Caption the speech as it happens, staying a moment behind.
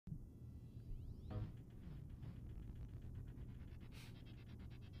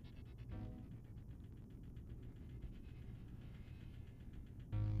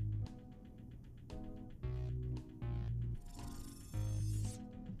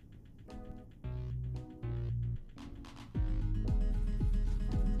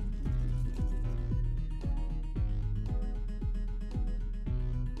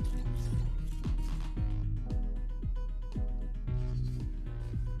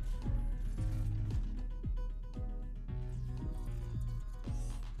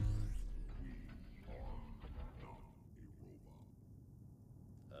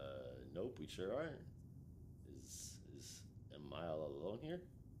Nope, we sure aren't. Is am I all alone here?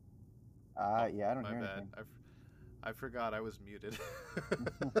 Oh, Yeah, I don't my hear bad. anything. I forgot I was muted.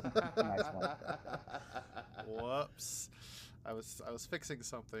 Nice one. Whoops. I was fixing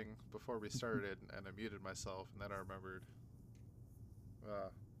something before we started, and I muted myself, and then I remembered. Uh,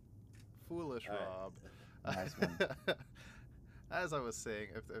 Foolish All right. Rob. Nice one. As I was saying,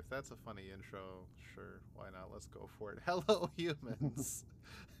 if that's a funny intro, sure, why not? Let's go for it. Hello, humans,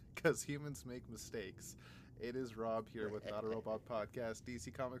 because humans make mistakes. It is Rob here with Not a Robot Podcast,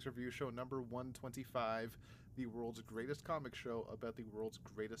 DC Comics Review Show number 125, the world's greatest comic show about the world's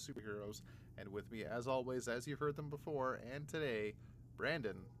greatest superheroes. And with me, as always, as you've heard them before, and today,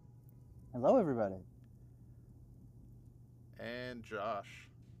 Brandon Hello, everybody. and Josh.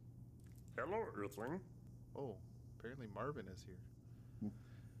 Hello, Earthling. Oh, apparently Marvin is here.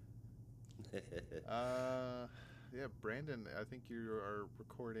 Uh, Yeah, Brandon, I think you are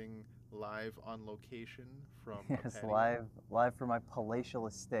recording live on location from a Yes, patio. live from my palatial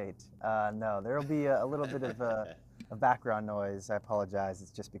estate. No, there'll be a little bit of a background noise. I apologize.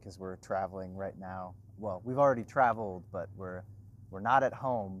 It's just because we're traveling right now. Well, we've already traveled, but we're not at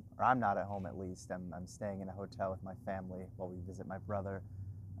home, or I'm not at home at least. I'm staying in a hotel with my family while we visit my brother.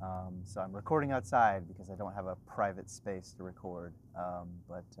 So I'm recording outside because I don't have a private space to record.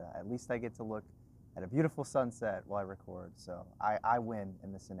 But at least I get to look at a beautiful sunset while I record. So I win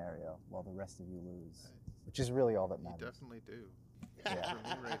in this scenario while the rest of you lose, which is really all that You matters. definitely do. Yeah. For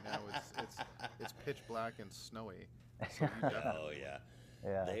me right now, it's pitch black and snowy. So you definitely oh win. yeah.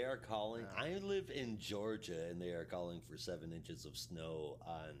 Yeah. They are calling. Yeah. I live in Georgia, and they are calling for 7 inches of snow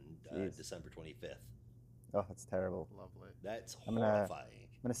on Jeez. December 25th. Oh, that's terrible. Lovely. That's I'm gonna- horrifying.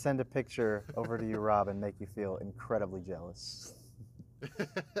 I'm going to send a picture over to you, Rob, and make you feel incredibly jealous.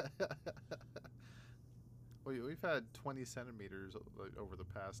 We've had 20 centimeters over the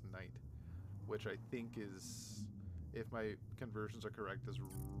past night, which I think is, if my conversions are correct, is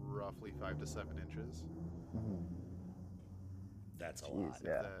roughly 5 to 7 inches. Mhm. That's a Jeez, lot.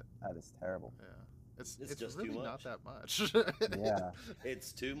 yeah, That, that is terrible. yeah. It's just too really not much. that much. Yeah,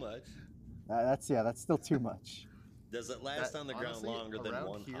 It's too much. that's still too much. Does it last That- on the ground honestly, longer than around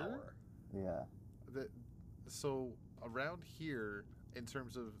 1 here- hour? Yeah. So around here, in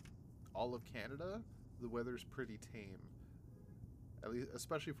terms of all of Canada, the weather's pretty tame. At least,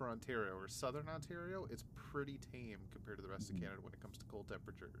 especially for Ontario or Southern Ontario, it's pretty tame compared to the rest of Mhm. Canada when it comes to cold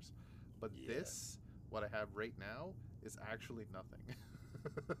temperatures. But Yeah. this, what I have right now, is actually nothing.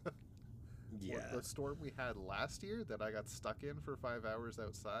 Yeah. The storm we had last year that I got stuck in for 5 hours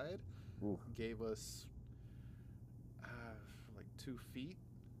outside Oof. gave us like 2 feet,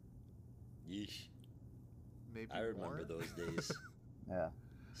 Yeesh. maybe I remember more. those days. Yeah.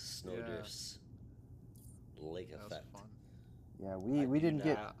 Snow Yeah. drifts. Lake That was effect. fun. Yeah, I we do didn't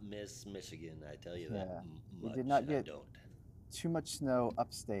get not miss Michigan. I tell you Yeah. that We much. did not I get- don't. too much snow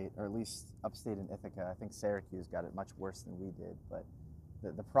upstate, or at least upstate in Ithaca. I think Syracuse got it much worse than we did. But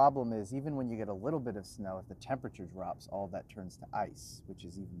the problem is, even when you get a little bit of snow, if the temperature drops, all that turns to ice, which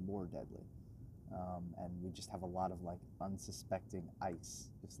is even more deadly. And we just have a lot of like unsuspecting ice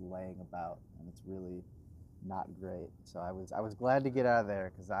just laying about, and it's really not great. So I was glad to get out of there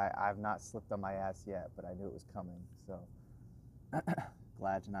because I've not slipped on my ass yet, but I knew it was coming. So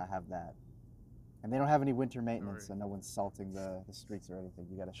glad to not have that. And they don't have any winter maintenance, so Sorry. no one's salting the streets or anything.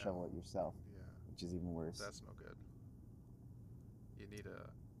 You got to shovel it yourself, Yeah, which is even worse. that's no good. You need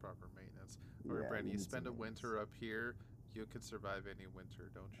a proper maintenance. All right, Yeah, Brandon, you need spend a some maintenance. winter up here, you could survive any winter,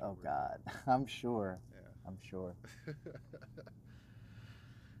 don't you? Oh worry. God, I'm sure. Yeah. I'm sure.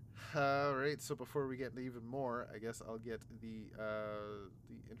 All right, so before we get into even more, I guess I'll get the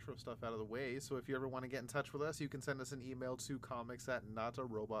intro stuff out of the way. So if you ever want to get in touch with us, you can send us an email to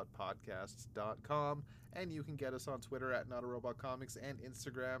comics@notarobotpodcasts.com, and you can get us on Twitter at notarobotcomics and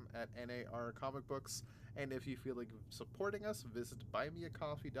Instagram at narcomicbooks. And if you feel like supporting us, visit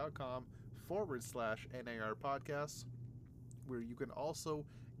buymeacoffee.com/NAR podcasts, where you can also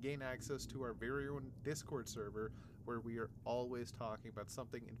gain access to our very own Discord server, where we are always talking about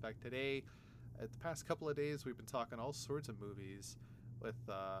something. In fact, today, the past couple of days, we've been talking all sorts of movies, with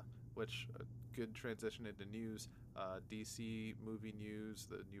which a good transition into news. DC movie news,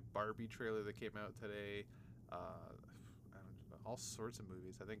 the new Barbie trailer that came out today, I don't know, all sorts of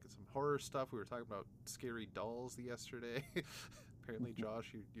movies. I think some horror stuff. We were talking about scary dolls yesterday. Apparently,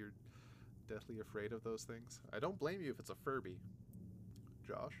 Josh, you're deathly afraid of those things. I don't blame you if it's a Furby.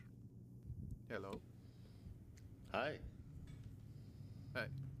 Josh? Hello? Hi. Hey.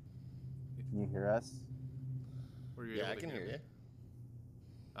 Can you hear us? Were you Yeah, able I to can hear me? you.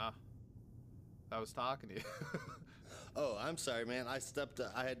 Ah. I was talking to you. Oh, I'm sorry, man. I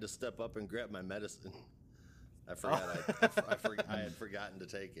had to step up and grab my medicine. I forgot. I had forgotten to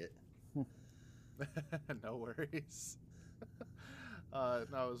take it. No worries. No,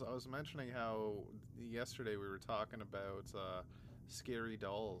 I was mentioning how yesterday we were talking about scary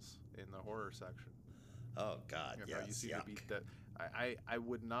dolls in the horror section. Oh God, And yes. how you seem to be Yuck. that. I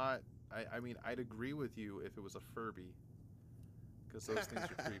would not. I mean, I'd agree with you if it was a Furby, because those things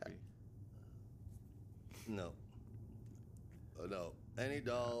are creepy. No. Oh, no. Any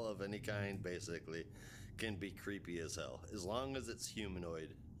doll of any kind, basically, can be creepy as hell. As long as it's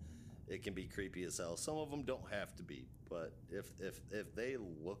humanoid, it can be creepy as hell. Some of them don't have to be, but if they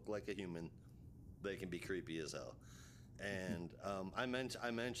look like a human, they can be creepy as hell. And I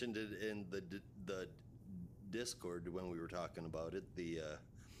mentioned it in the Discord when we were talking about it. The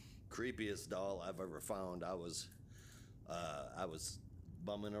creepiest doll I've ever found. I was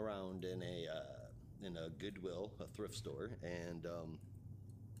bumming around in a Goodwill, a thrift store, and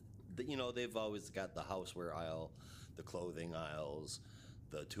they've always got the houseware aisle, the clothing aisles,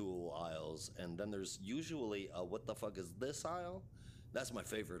 the tool aisles, and then there's usually a what the fuck is this aisle? That's my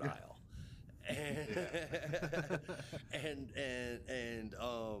favorite aisle. And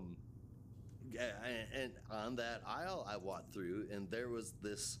on that aisle I walked through, and there was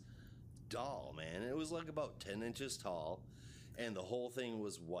this doll, man. It was like about 10 inches tall, and the whole thing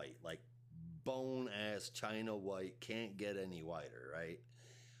was white, like bone ass china white, can't get any whiter, right?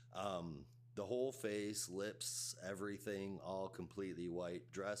 The whole face, lips, everything, all completely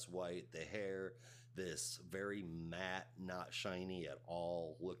white, dress white, the hair, this very matte, not shiny at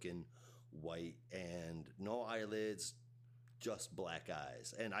all looking white, and no eyelids, just black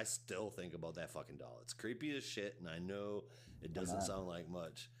eyes. And I still think about that fucking doll. It's creepy as shit, and I know it doesn't sound like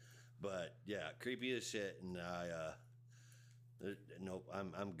much, but yeah, creepy as shit. And nope,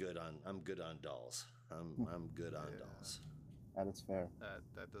 I'm good on dolls. I'm good on dolls. That is fair.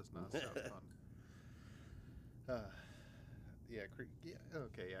 That does not sound fun. Yeah,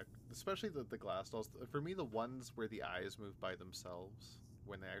 okay, yeah. Especially the glass dolls. For me, the ones where the eyes move by themselves,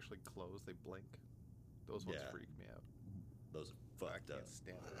 when they actually close, they blink. Those ones freak me out. Those are fucked I up. can't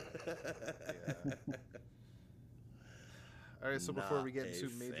stand it. Yeah. All right, so before we get into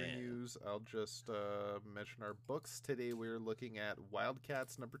major news, I'll just mention our books. Today we're looking at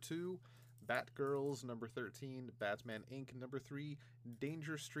Wildcats #2, Batgirls #13, Batman Inc. #3,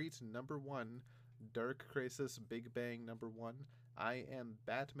 Danger Street #1, Dark Crisis Big Bang #1, I Am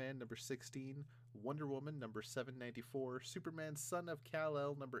Batman #16, Wonder Woman #794, Superman Son of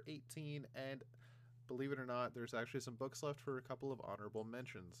Kal-El #18, and believe it or not, there's actually some books left for a couple of honorable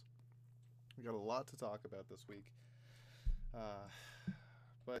mentions. We got a lot to talk about this week.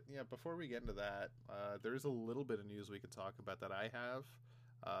 But yeah, before we get into that, there's a little bit of news we can talk about that I have.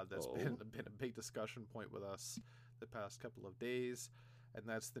 That's been a big discussion point with us the past couple of days, and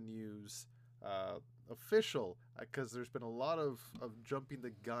that's the news official, because there's been a lot of jumping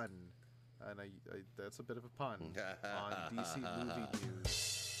the gun, and I that's a bit of a pun, on DC movie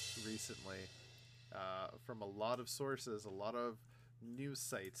news recently, from a lot of sources, a lot of news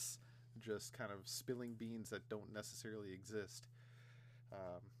sites, just kind of spilling beans that don't necessarily exist,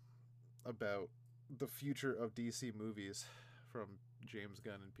 about the future of DC movies from James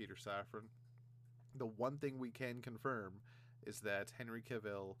Gunn and Peter Safran. The one thing we can confirm is that Henry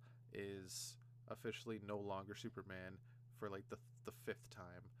Cavill is officially no longer Superman for like the fifth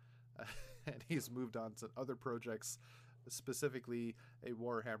time. And he's moved on to other projects, specifically a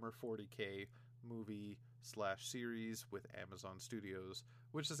Warhammer 40k movie / series with Amazon Studios,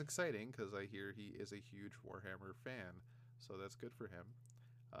 which is exciting because I hear he is a huge Warhammer fan, so that's good for him.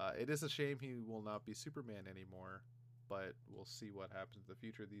 It is a shame he will not be Superman anymore, but we'll see what happens in the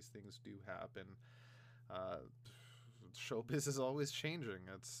future. These things do happen. Showbiz is always changing.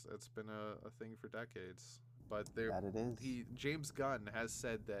 It's been a thing for decades. But That it is. James Gunn has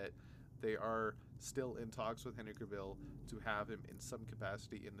said that they are still in talks with Henry Cavill to have him in some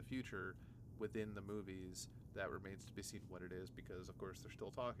capacity in the future within the movies. That remains to be seen what it is, because of course they're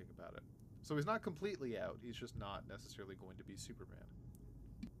still talking about it. So he's not completely out. He's just not necessarily going to be Superman.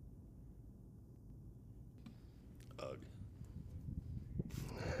 Ugh.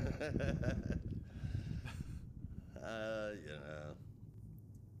 You know.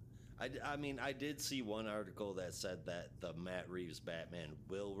 I mean, I did see one article that said that the Matt Reeves Batman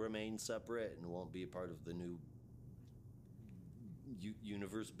will remain separate and won't be a part of the new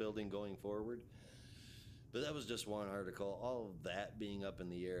universe building going forward. But that was just one article. All of that being up in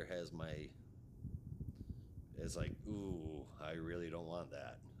the air has my... It's like, ooh, I really don't want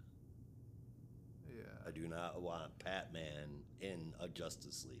that. Yeah. I do not want Batman in a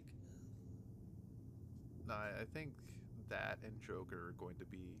Justice League. No, I think that and Joker are going to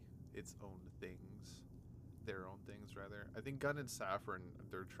be its own things, their own things rather. I think Gunn and Safran,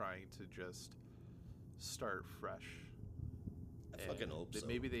 they're trying to just start fresh. I fucking hope so.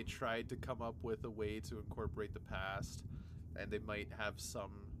 Maybe they tried to come up with a way to incorporate the past, and they might have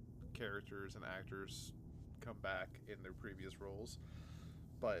some characters and actors come back in their previous roles,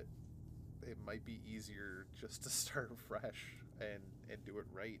 but it might be easier just to start fresh and do it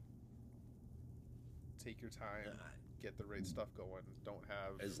right. Take your time, get the right stuff going. Don't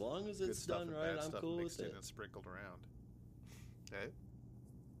have as long as it's done right, I'm cool with it. And sprinkled around. Okay.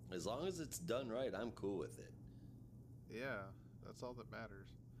 As long as it's done right, I'm cool with it. Yeah, that's all that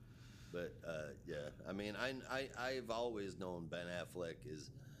matters. But yeah, I mean, I've always known Ben Affleck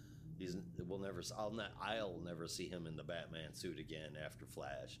I'll never see him in the Batman suit again after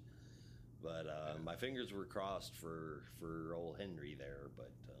Flash. But my fingers were crossed for old Henry there.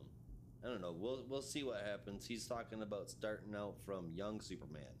 But I don't know. We'll see what happens. He's talking about starting out from young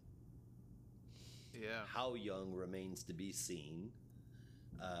Superman. Yeah. How young remains to be seen.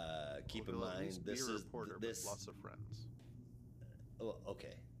 Keep in mind this is with lots of friends. Oh,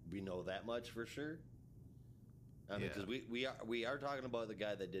 okay. We know that much for sure. I mean, because we are talking about the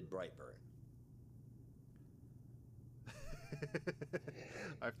guy that did Brightburn.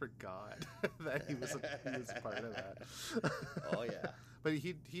 I forgot that he was part of that. Oh yeah. But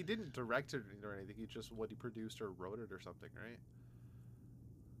he didn't direct it or anything. He just he produced or wrote it or something, right?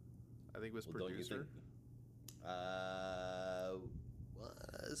 I think it was producer.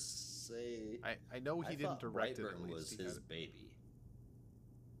 Let's say. I know he didn't direct it. Brightburn was his baby.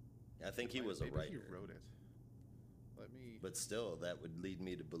 I think he was a writer. He wrote it. But still, that would lead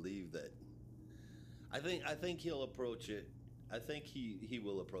me to believe that. I think he'll approach it. I think he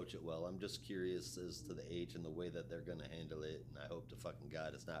will approach it well. I'm just curious as to the age and the way that they're going to handle it, and I hope to fucking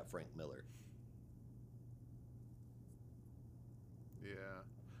God it's not Frank Miller. Yeah.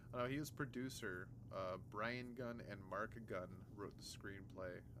 He was producer. Brian Gunn and Mark Gunn wrote the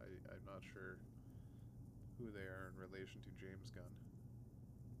screenplay. I'm not sure who they are in relation to James Gunn.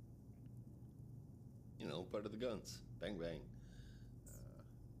 You know, part of the Guns. Bang, bang.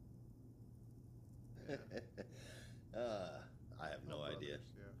 Yeah. I have no idea.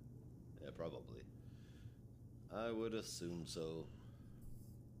 Yeah. Yeah, probably. I would assume so.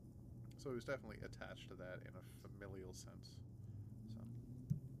 So he was definitely attached to that in a familial sense.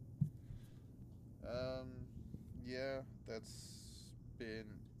 So, yeah, that's been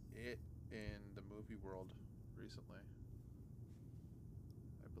it in the movie world recently,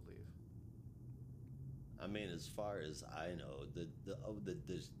 I believe. I mean, as far as I know,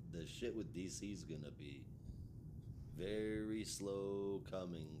 the shit with DC is gonna be very slow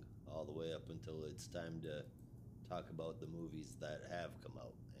coming all the way up until it's time to talk about the movies that have come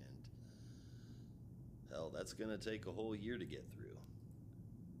out, and hell, that's gonna take a whole year to get through.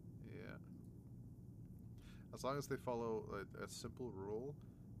 Yeah. As long as they follow a simple rule,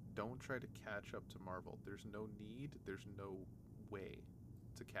 don't try to catch up to Marvel. There's no need, there's no way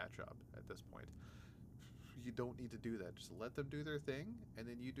to catch up at this point. You don't need to do that. Just let them do their thing, and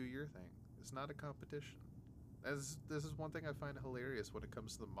then you do your thing. It's not a competition. This is one thing I find hilarious when it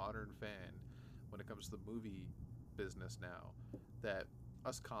comes to the modern fan, when it comes to the movie business now, that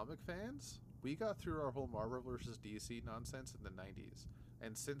us comic fans, we got through our whole Marvel versus DC nonsense in the 90s.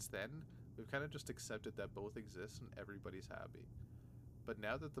 And since then, we've kind of just accepted that both exist and everybody's happy. But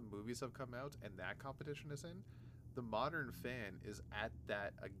now that the movies have come out and that competition is in, the modern fan is at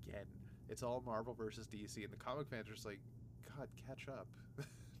that again. It's all Marvel versus DC, and the comic fans are just like, God, catch up.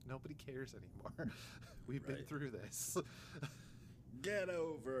 Nobody cares anymore. We've been through this. Get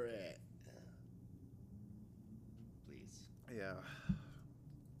over it. Please. Yeah.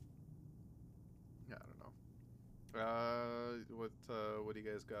 Yeah, I don't know. What do you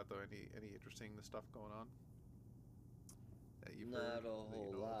guys got though? Any interesting stuff going on? That you've Not heard, a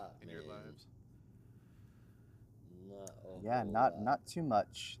whole lot in man. your lives. Not too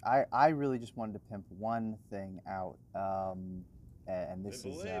much. I really just wanted to pimp one thing out, and this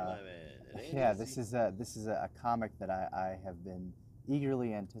is this is a comic that I have been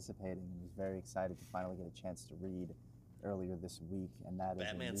eagerly anticipating and was very excited to finally get a chance to read earlier this week, and that is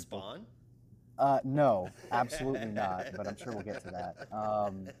Batman Spawn. No, absolutely not. But I'm sure we'll get to that.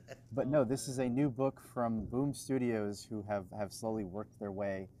 But no, this is a new book from Boom Studios, who have slowly worked their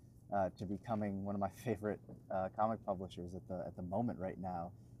way to becoming one of my favorite comic publishers at the moment right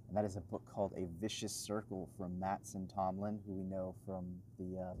now, and that is a book called A Vicious Circle from Mattson Tomlin, who we know from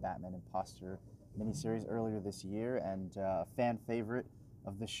the Batman Imposter miniseries earlier this year, and a fan favorite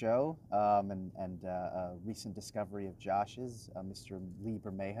of the show, and a recent discovery of Josh's, Mr. Lee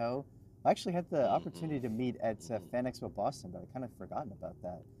Bermejo, I actually had the opportunity Mm-hmm. to meet at Mm-hmm. Fan Expo Boston, but I kind of forgotten about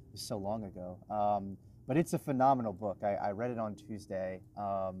that. It was so long ago. But it's a phenomenal book. I read it on Tuesday,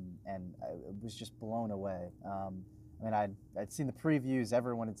 and I was just blown away. I mean, I'd seen the previews.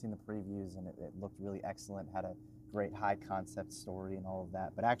 Everyone had seen the previews, and it looked really excellent. Had a great high concept story and all of that.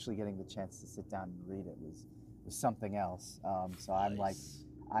 But actually getting the chance to sit down and read it was something else. So Nice.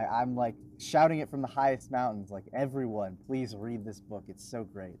 I'm like shouting it from the highest mountains, like everyone, please read this book. It's so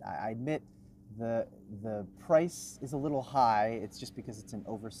great. I admit the the price is a little high. It's just because it's an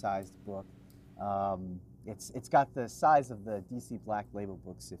oversized book. It's got the size of the DC Black Label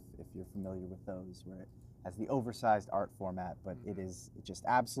books, if you're familiar with those, where it has the oversized art format, but Mhm. it's just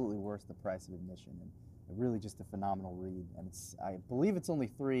absolutely worth the price of admission, and really just a phenomenal read. And I believe it's only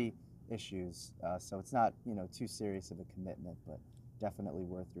 3 issues, so it's not too serious of a commitment, but definitely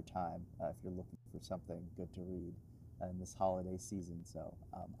worth your time if you're looking for something good to read in this holiday season. So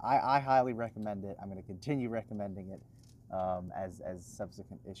I highly recommend it. I'm going to continue recommending it as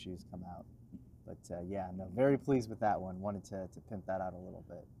subsequent issues come out. But yeah, no, very pleased with that one. Wanted to pimp that out a little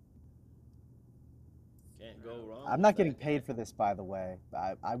bit. Can't Right go on. wrong I'm with not getting that. paid for this, by the way.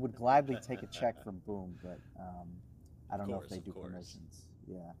 I would gladly take a check from Boom, but I don't know if they Of do course. promotions.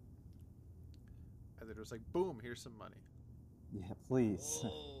 Yeah, And they're just like, boom, here's some money. yeah, please.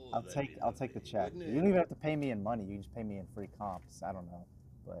 Oh, that'd be I'll take the lovely, check. wouldn't You it? don't even have to pay me in money. You can just pay me in free comps. I don't know,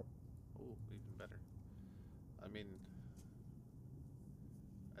 but Oh, even better. I mean,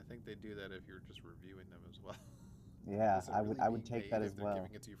 I think they do that if you're just reviewing them as well. yeah, Is it I would really I would being take paid that if as they're well.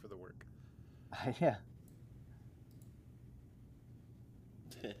 giving it to you for the work? Yeah.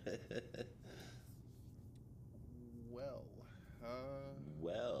 Well, uh,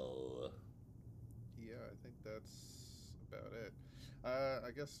 Well, yeah, I think that's about it.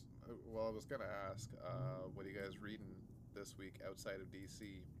 I guess. Well, I was gonna ask, what are you guys reading this week outside of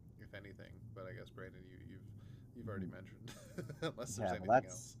DC, if anything? But I guess Brandon, you've already Mhm. mentioned, unless there's Yeah, well, anything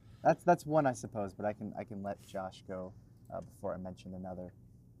else. that's one, I suppose, but I can let Josh go before I mention another.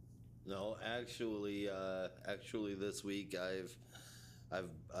 no, actually, this week I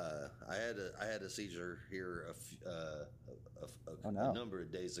had a seizure here Oh a no. number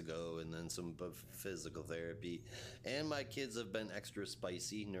of days ago, and then some physical therapy, and my kids have been extra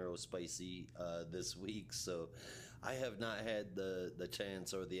spicy, neurospicy this week, so I have not had the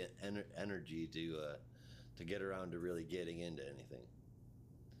chance or the energy to get around to really getting into anything,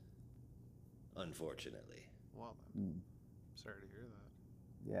 unfortunately. Well, then, Mm, sorry to hear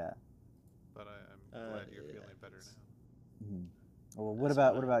that, yeah. but I'm glad you're Yeah, feeling better it's, now. Mhm. Well, that's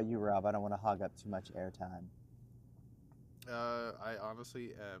what what I about you, Rob? I don't want to hog up too much airtime. I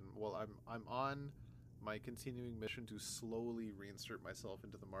honestly am. Well, I'm on my continuing mission to slowly reinsert myself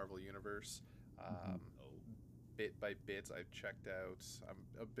into the Marvel universe. Hmm. oh. Bit by bit, I've checked out. I'm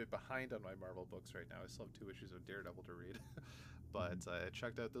a bit behind on my Marvel books right now. I still have 2 issues of Daredevil to read, but Hmm. I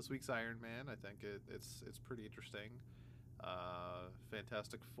checked out this week's Iron Man. I think it's pretty interesting.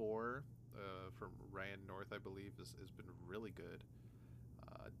 Fantastic Four from Ryan North, I believe, has been really good.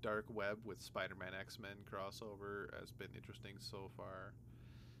 Dark Web with Spider-Man X-Men crossover has been interesting so far.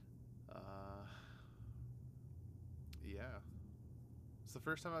 Uh, yeah, it's the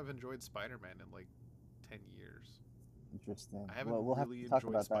first time I've enjoyed Spider-Man in like 10 years. Interesting. I haven't Well, we'll have really to talk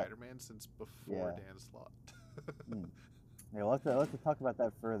enjoyed about that. Spider-Man since before Yeah. Dan Slott. Mm. Yeah, we'll have to talk about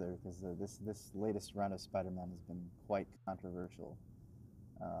that further because this latest run of Spider-Man has been quite controversial.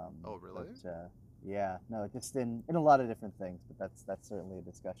 Um, Oh, really? but yeah, no, just in a lot of different things. But that's certainly a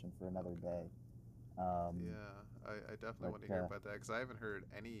discussion for another Okay. day. Um, Yeah, I definitely but want to hear about that because I haven't heard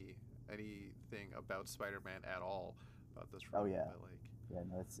anything about Spider-Man at all about this oh run. yeah, But like, yeah,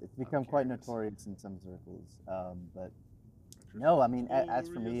 no, it's I'm become quite curious. notorious in some circles. But no, Interesting. I mean, as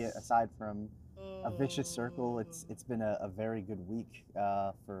for me, Notorious. aside from a vicious circle, Uh, it's been a very good week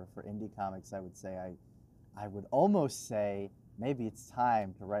for indie comics. I would say I would almost say maybe it's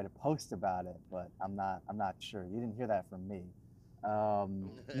time to write a post about it, but I'm not sure. You didn't hear that from me. Oh,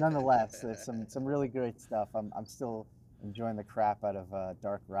 Nonetheless, there's some really great stuff. I'm still enjoying the crap out of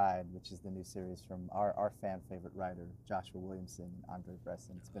Dark Ride, which is the new series from our fan favorite writer Joshua Williamson and Andre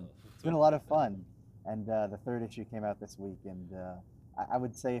Bresson. It's been a lot of fun, and the third issue came out this week, and I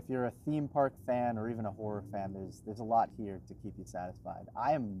would say if you're a theme park fan or even a horror fan, there's a lot here to keep you satisfied.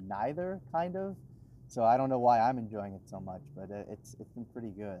 I am neither, kind of, so I don't know why I'm enjoying it so much, but it's been pretty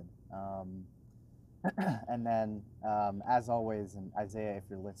good. And then, as always, and Isaiah, if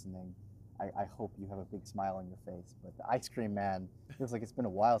you're listening, I hope you have a big smile on your face. But the Ice Cream Man feels like it's been a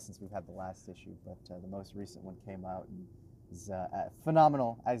while since we've had the last issue, but the most recent one came out and is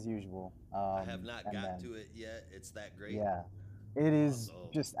phenomenal as usual. I have not And got then, to it yet. It's that great. yeah, It is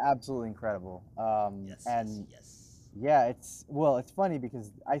Awesome. just absolutely incredible. Yes, yes, And yes. yeah, it's funny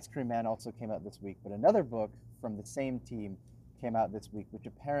because Ice Cream Man also came out this week, but another book from the same team came out this week, which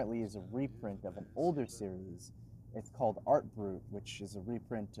apparently is a reprint of an older series. It's called Art Brut, which is a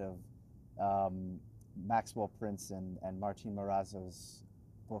reprint of um, Maxwell Prince and Martin Morazzo's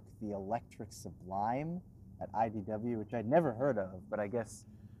book, The Electric Sublime, at IDW, which I'd never heard of, but I guess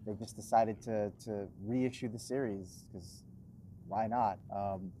they just decided to reissue the series because why not?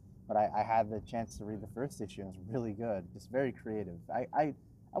 But I had the chance to read the first issue, and it's really good, just very creative. I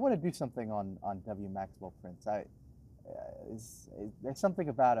want to do something on W. Maxwell Prince. There's something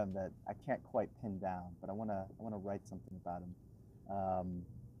about him that I can't quite pin down, but I wanna write something about him.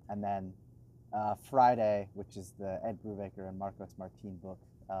 And then Friday, which is the Ed Brubaker and Marcos Martin book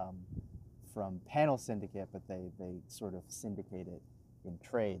um, from Panel Syndicate, but they sort of syndicate it in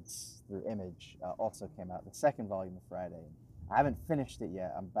trades through Image, also came out. The second volume of Friday. I haven't finished it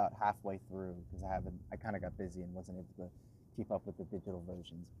yet. I'm about halfway through because I kind of got busy and wasn't able to keep up with the digital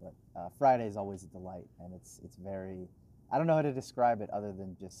versions. But Friday is always a delight, and it's very. I don't know how to describe it other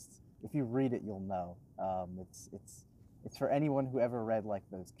than just if you read it, you'll know. It's for anyone who ever read like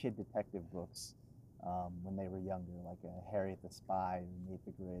those kid detective books when they were younger, like Harriet the Spy or Nate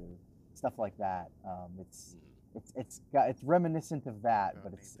the Great or stuff like that. It's reminiscent of that,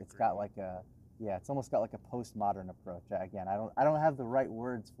 but Nate the it's got Great. like a yeah, it's almost got like a postmodern approach. Again, I don't have the right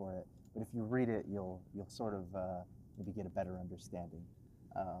words for it, but if you read it, you'll sort of maybe get a better understanding.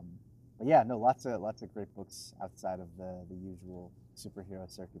 Um, but yeah, no, lots of great books outside of the usual superhero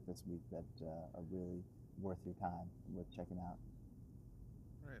circuit this week that are really worth your time and worth checking out.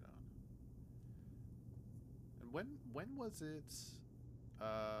 Right on. And when was it?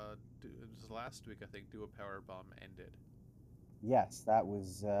 It was last week, I think. Do a Power Bomb ended. Yes, that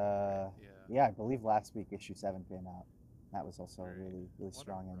was Right. Yeah. yeah, I believe last week issue 7 came out. That was also a Right. really What a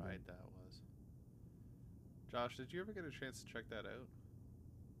strong ending. ride that was. Josh, did you ever get a chance to check that out?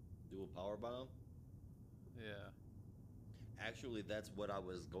 Do a power bomb. Yeah. Actually, that's what I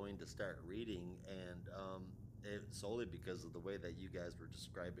was going to start reading, and solely because of the way that you guys were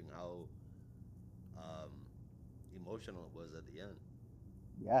describing how um, emotional it was at the end.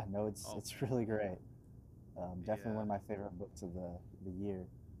 Yeah, no, it's Oh it's man. really great. Definitely one Yeah. of my favorite books of the year.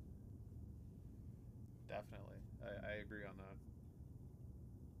 Definitely. I agree on that.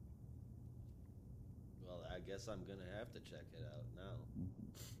 Well, I guess I'm gonna have to check it out now. Mhm.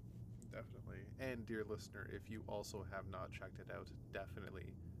 Definitely. And dear listener, if you also have not checked it out,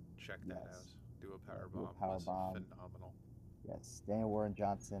 definitely check that out. Yes, Do a yeah, Power do a Bomb power was bomb. phenomenal. Yes, Daniel Warren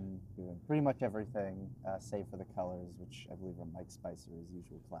Johnson doing pretty much everything save for the colors, which I believe are Mike Spicer, his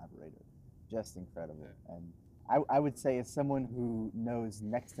usual collaborator. Just incredible. Yeah. And I would say, as someone who knows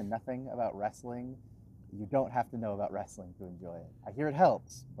next to nothing about wrestling, you don't have to know about wrestling to enjoy it. I hear it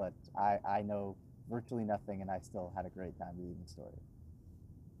helps, but I know virtually nothing, and I still had a great time reading the story.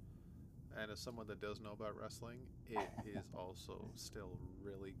 And as someone that does know about wrestling, it is also still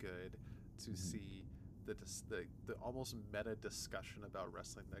really good to Mhm. see the almost meta discussion about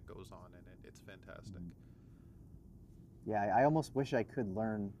wrestling that goes on in it. It's fantastic. Mhm. Yeah, I almost wish I could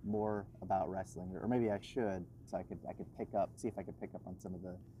learn more about wrestling, or maybe I should, so I could see if I could pick up on some of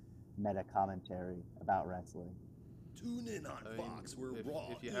the meta commentary about wrestling. Tune in on I mean, Fox, where if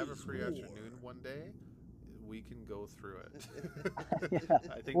Raw if you have a is free war. afternoon one day, we can go through it. Yeah,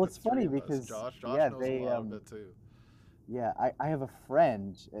 I think well, the it's three funny of us. because Josh yeah, knows a they lot of it too. yeah, I have a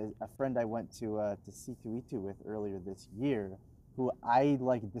friend I went to C2E2 with earlier this year, who I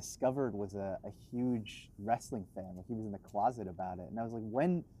like discovered was a huge wrestling fan. Like he was in the closet about it, and I was like,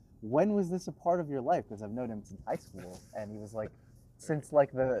 when was this a part of your life? Because I've known him since high school, and he was like, Right. since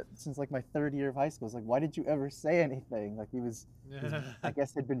like my third year of high school. I was like, why did you ever say anything? Like he was I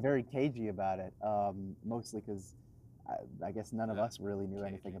guess had been very cagey about it, mostly because. I guess none of Yeah. us really knew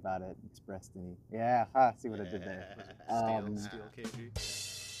anything KG. about it, expressed any. Yeah, ha, see what I did there. Was it Um, Steel KG?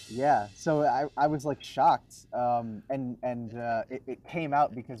 yeah, so I was like shocked, and it came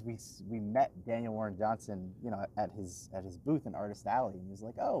out because we met Daniel Warren Johnson, at his booth in Artist Alley, and he was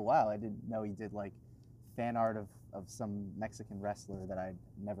like, oh wow, I didn't know he did like fan art of some Mexican wrestler that I'd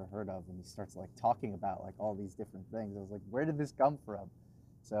never heard of, and he starts like talking about like all these different things. I was like, where did this come from?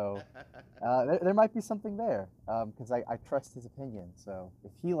 So there might be something there because I trust his opinion. So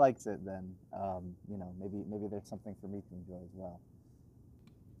if he likes it, then maybe there's something for me to enjoy as well.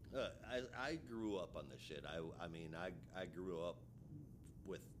 I grew up on this shit. I mean, I grew up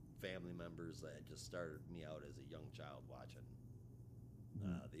with family members that just started me out as a young child watching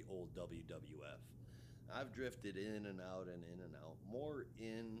Mhm. the old WWF. I've drifted in and out and in and out, more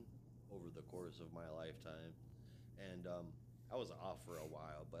in over the course of my lifetime. And I was off for a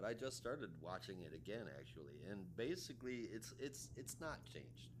while, but I just started watching it again actually, and basically it's not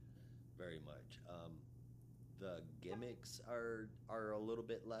changed very much. The gimmicks are a little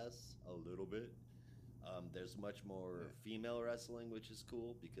bit less, a little bit. There's much more female wrestling, which is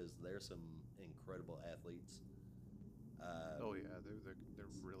cool because there's some incredible athletes. Oh yeah, they're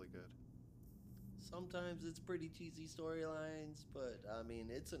really good. Sometimes it's pretty cheesy storylines, but I mean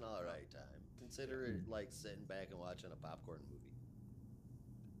it's an all right time. Consider it like sitting back and watching a popcorn movie.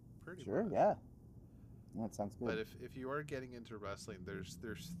 Pretty Sure, much. yeah. That sounds good. But if you are getting into wrestling, there's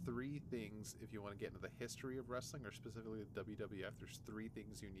three things if you want to get into the history of wrestling or specifically the WWF. There's three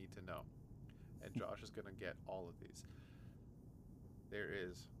things you need to know, and Josh is going to get all of these. There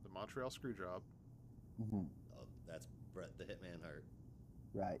is the Montreal Screwjob. Mhm. Oh, that's Bret the Hitman Hart.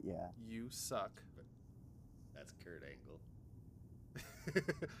 Right, yeah. You suck. That's Kurt Angle.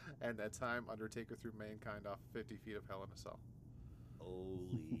 And that time Undertaker threw Mankind off 50 feet of Hell in a Cell.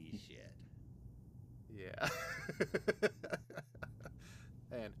 Holy shit. Yeah.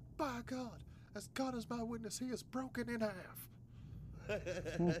 And by God is my witness, he is broken in half.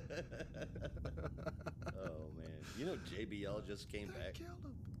 Oh man, you know JBL just came They back. killed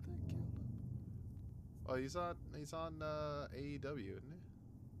him. Oh, he's on AEW, isn't he?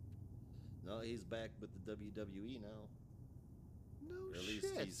 No, he's back with the WWE now. No Or at shit.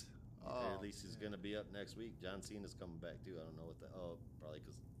 least he's Oh, at least he's man. gonna be up next week. John Cena's coming back too. I don't know what the probably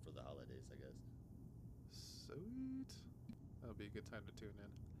because for the holidays, I guess. Sweet. That'll be a good time to tune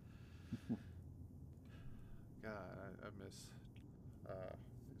in. God, I miss.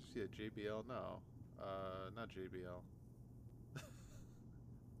 Yeah, JBL. No, not JBL.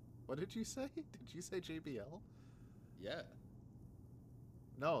 What did you say? Did you say JBL? Yeah.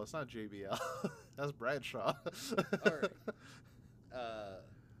 No, it's not JBL. That's Bradshaw. Alright.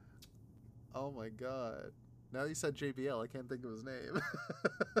 Oh my God. Now you said JBL, I can't think of his name.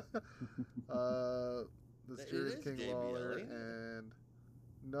 This It Jerry is King JBL, Lawler ain't it? and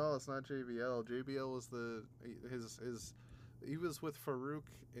no, it's not JBL. JBL was his he was with Farouk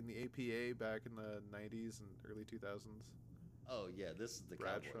in the APA back in the 90s and early 2000s. Oh yeah, this is the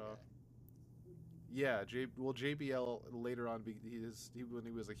Bradshaw. cowboy guy. Yeah, JBL later on when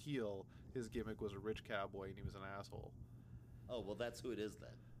he was a heel, his gimmick was a rich cowboy and he was an asshole. Oh well, that's who it is then.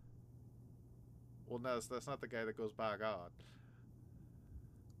 Well, no, that's not the guy that goes by God.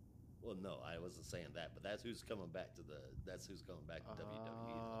 Well, no, I wasn't saying that, but that's who's coming back to WWE.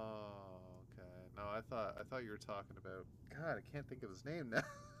 Oh, okay. No, I thought you were talking about. God, I can't think of his name now.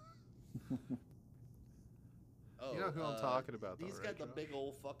 Oh, You know who I'm talking about, though, He's right, got the Josh? big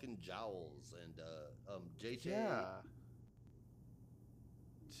old fucking jowls and JJ. Yeah.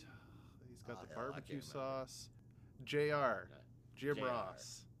 He's got Oh, the hell, I barbecue can't remember. sauce. JR. Jim JR.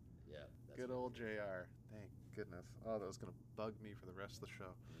 Ross. Yeah, that's Good what old it is. JR. Thank goodness. Oh, that was going to bug me for the rest of the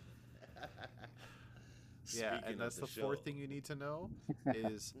show. Yeah, Speaking and that's of the show. fourth thing you need to know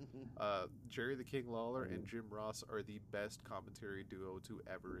is Jerry the King Lawler and Jim Ross are the best commentary duo to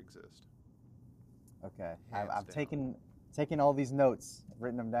ever exist. Okay, Hands I've down. taken all these notes,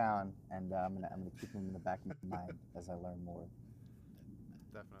 written them down, and I'm gonna keep them in the back of my mind as I learn more.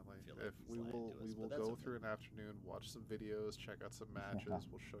 Definitely. I feel like If he's lying to us, we but will that's go okay. through an afternoon, watch some videos, check out some matches.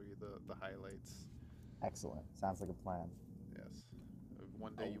 We'll show you the highlights. Excellent. Sounds like a plan. Yes.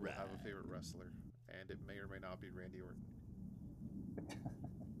 One day you will have a Alright. favorite wrestler, and it may or may not be Randy Orton.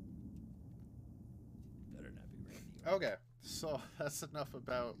 Better not be Randy. Orton. Okay, so that's enough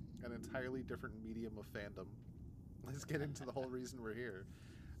about an entirely different medium of fandom. Let's get into the whole reason we're here,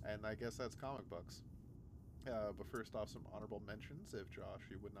 and I guess that's comic books. But first off, some honorable mentions, if Josh,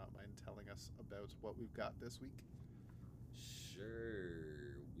 you would not mind telling us about what we've got this week.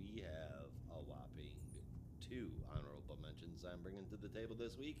 Sure, we have a whopping 2 honorable mentions I'm bringing to the table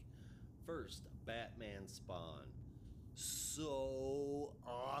this week. First, Batman Spawn. So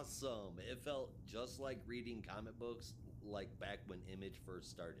awesome. It felt just like reading comic books like back when Image first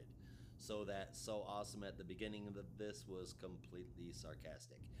started. So awesome at the beginning of this was completely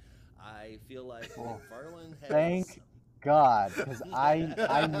sarcastic. I feel like Oh, McFarlane has thank God, because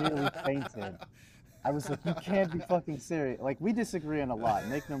I nearly fainted. I was like, you can't be fucking serious. Like, we disagree on a lot,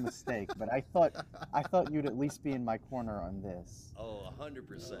 make no mistake, but I thought you'd at least be in my corner on this. Oh,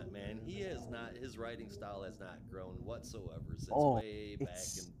 100%, man. He has not. His writing style has not grown whatsoever since Oh, way back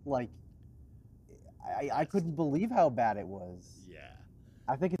it's in. like I couldn't believe how bad it was. Yeah.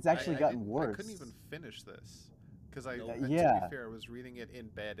 I think it's actually gotten didn't- worse. I couldn't even finish this because Nope. to Yeah. be fair, I was reading it in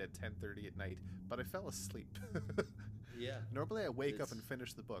bed at 10:30 at night, but I fell asleep. Yeah. Normally, I wake up It's- and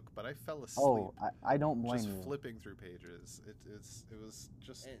finish the book, but I fell asleep. Oh, I don't blame just you. flipping through pages. It was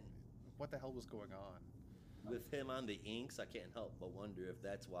just And what the hell was going on? with him on the inks, I can't help but wonder if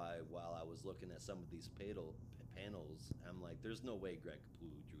that's why, while I was looking at some of these panels, I'm like, there's no way Greg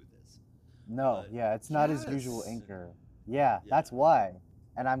Capullo drew this. No, But yeah, it's not his usual Yes. inker. Yeah, yeah, that's why.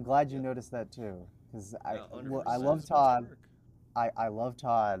 And I'm glad you yep, noticed that too. Because yeah, I 100% love his best Todd. work. I love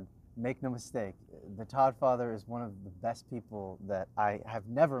Todd. Make no mistake, the Todd father is one of the best people that I have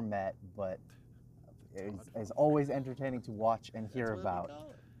never met, but The Todd is Father. always entertaining to watch and that's hear what we about.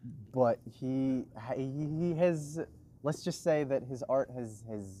 call it. But he has, let's just say that his art has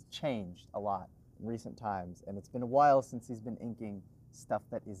changed a lot in recent times, and it's been a while since he's been inking stuff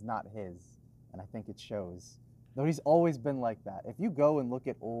that is not his, and I think it shows. Though he's always been like that. If you go and look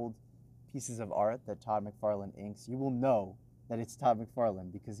at old pieces of art that Todd McFarlane inks, you will know that it's Todd McFarlane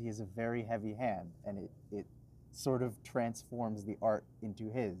because he has a very heavy hand, and it sort of transforms the art into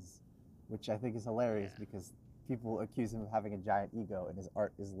his, which I think is hilarious Yeah. because people accuse him of having a giant ego, and his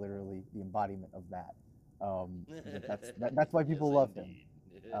art is literally the embodiment of that. But that's why Yes, people love him.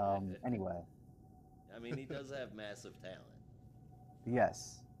 indeed. Anyway, I mean, he does have massive talent.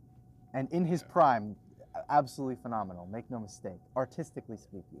 yes, and in his Yeah. prime, absolutely phenomenal. Make no mistake. Artistically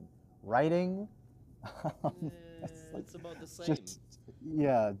speaking, writing, it's like It's about the same. just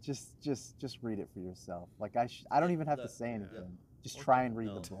yeah, just read it for yourself. Like I don't even have to Look, say Yeah. anything. Just Or try don't. and read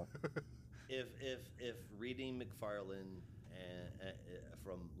No. the book. If reading McFarlane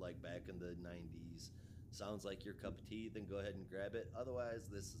from like back in the '90s sounds like your cup of tea, then go ahead and grab it. Otherwise,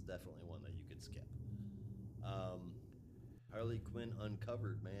 this is definitely one that you could skip. Um, Harley Quinn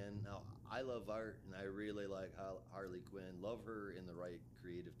Uncovered, man. Now I love art, and I really like Harley Quinn. Love her in the right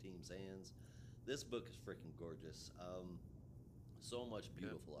creative team's hands. This book is freaking gorgeous. So much Good.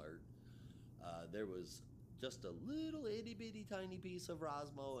 beautiful art. There was just a little itty bitty tiny piece of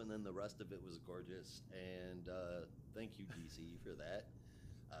Rosmo, and then the rest of it was gorgeous. And thank you, DC, for that.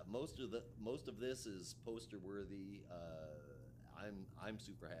 Most of this is poster worthy. I'm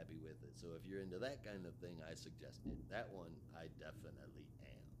super happy with it. So if you're into that kind of thing, I suggest it. That one I definitely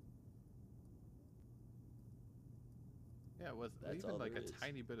am. Yeah, with That's even all like there a is.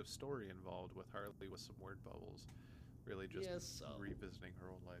 tiny bit of story involved with Harley with some word bubbles, really just Yes, so. revisiting her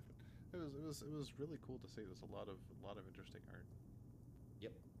own life. It was really cool to see. There's a lot of interesting art.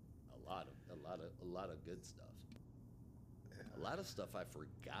 Yep, a lot of good stuff. A lot of stuff I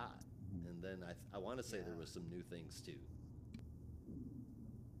forgot, and then I want to say there was some new things too.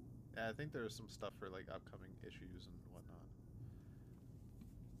 Yeah, I think there's some stuff for like upcoming issues and whatnot.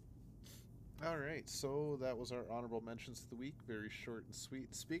 All right, so that was our honorable mentions of the week. Very short and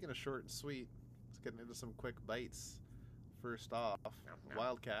sweet. Speaking of short and sweet, let's get into some quick bites. First off,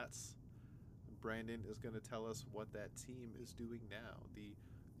 Wildcats. Brandon is going to tell us what that team is doing now. The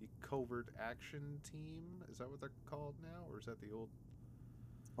covert action team, is that what they're called now, or is that the old?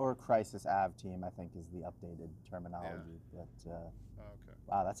 Or Crisis Ave team, I think, is the updated terminology. But Oh, okay.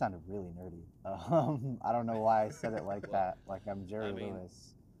 wow, that sounded really nerdy. I don't know why I said it like Well, that, like I'm Jerry I mean,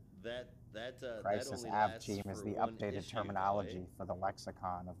 Lewis. that Crisis only Ave lasts team is for the one updated issue, though, terminology eh? for the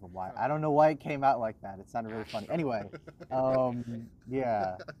lexicon of the Y. Huh. I don't know why it came out like that. It sounded really funny. Sure. Anyway,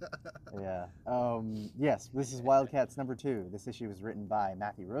 yeah, yeah. Yes, this is Wildcats #2. This issue was written by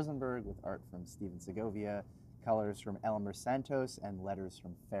Matthew Rosenberg with art from Steven Segovia, colors from Elmer Santos, and letters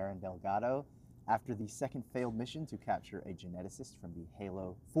from Farron Delgado. After the second failed mission to capture a geneticist from the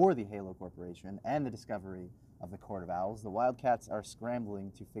Halo Corporation and the discovery of the Court of Owls, the Wildcats are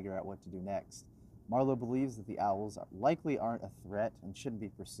scrambling to figure out what to do next. Marlowe believes that the Owls likely aren't a threat and shouldn't be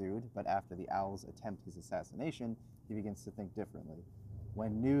pursued, but after the Owls attempt his assassination, he begins to think differently.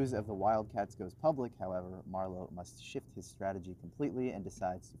 When news of the Wildcats goes public, however, Marlowe must shift his strategy completely and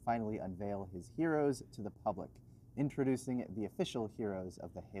decides to finally unveil his heroes to the public, introducing the official heroes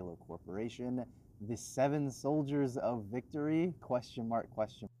of the Halo Corporation, the 7 Soldiers of Victory, ?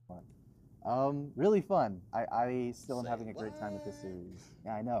 Really fun. I still am Say having a great time with this what? series.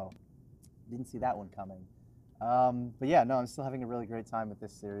 Yeah, I know. Didn't see that one coming. But yeah, no, I'm still having a really great time with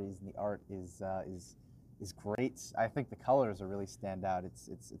this series, and the art is great. I think the colors are really stand out.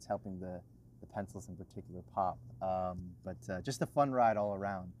 It's helping the pencils in particular pop. But just a fun ride all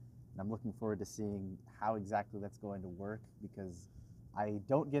around. And I'm looking forward to seeing how exactly that's going to work because I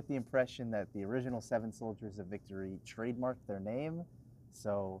don't get the impression that the original 7 Soldiers of Victory trademarked their name.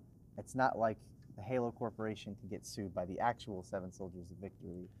 So it's not like the Halo Corporation can get sued by the actual 7 Soldiers of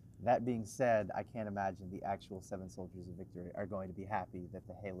Victory. That being said, I can't imagine the actual 7 Soldiers of Victory are going to be happy that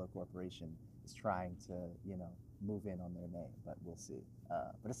the Halo Corporation is trying to, move in on their name, but we'll see.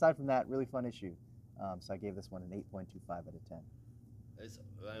 But aside from that, really fun issue. So I gave this one an 8.25 out of 10. It's,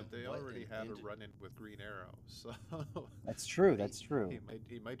 They what already an had a inter- run-in with Green Arrow, so That's true. That's true.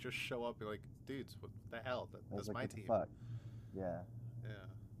 he might just show up and be like, dudes, what the hell? I was That's like, my what the team. fuck? Yeah.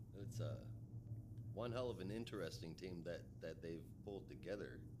 Yeah. It's one hell of an interesting team that they've pulled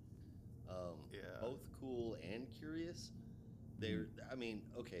together. Yeah. Both cool and curious. I mean,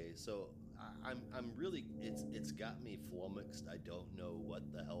 okay, so I'm really, it's got me flummoxed. I don't know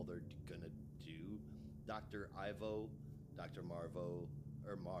what the hell they're gonna do. Dr. Ivo, Dr. Marvo,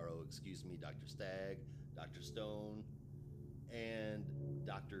 or Morrow, excuse me, Dr. Stagg, Dr. Stone, and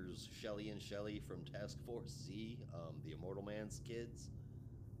Doctors Shelley and Shelley from Task Force Z, the Immortal Man's kids.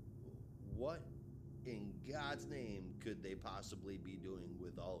 What in God's name could they possibly be doing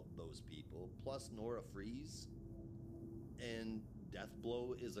with all of those people? Plus Nora Freeze and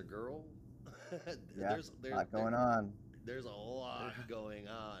Deathblow is a girl. Yeah. A lot going on. There's a lot going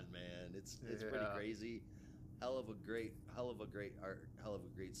on, man. It's pretty crazy. Hell of a great art, hell of a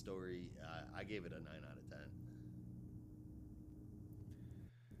great story. I gave it a 9 out of 10.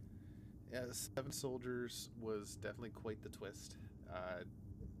 Yeah, the Seven Soldiers was definitely quite the twist.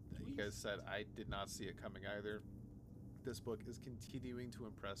 You guys said I did not see it coming either. This book is continuing to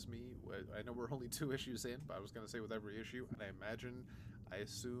impress me. I know we're only 2 issues in, but I was going to say with every issue, and I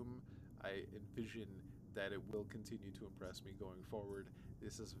assume, I envision that it will continue to impress me going forward.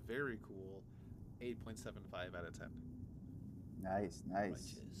 This is very cool. 8.75 out of 10. Nice.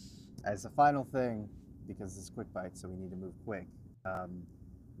 Righteous. As a final thing, because this is quick bite, so we need to move quick.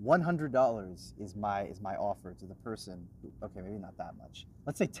 $100 is my offer to the person who, okay, maybe not that much.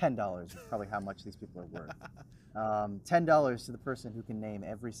 Let's say $10 is probably how much these people are worth. $10 to the person who can name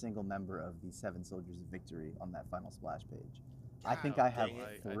every single member of the 7 Soldiers of Victory on that final splash page. I think I have 3, I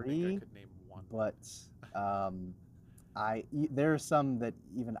think I could name 1. but there are some that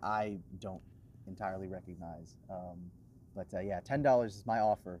even I don't entirely recognize. Yeah, $10 is my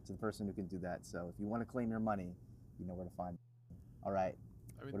offer to the person who can do that. So if you want to claim your money, you know where to find me. All right.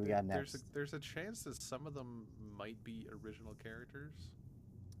 I mean, what do we got next? There's a chance that some of them might be original characters.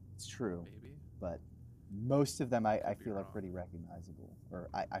 It's true. Maybe. But most of them I feel are wrong. pretty recognizable. Or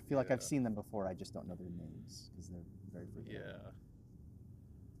I feel like I've seen them before, I just don't know their names because they're very forgettable. Yeah.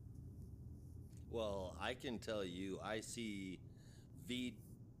 Well, I can tell you, I see V-Dude,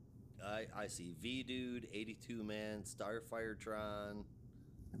 82 Man, Starfiretron.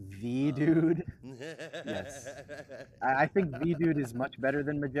 V-Dude? Yes. I think V-Dude is much better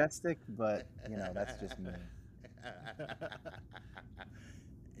than Majestic, but, that's just me.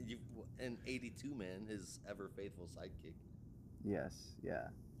 And 82 Man, his ever faithful sidekick. Yes, yeah.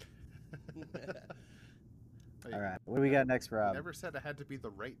 Like, All right, what do we got next, Rob? You never said it had to be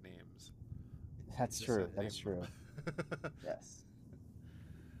the right names. That's You just true. said That is name true. them. Yes.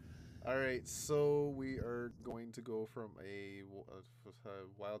 All right, so we are going to go from a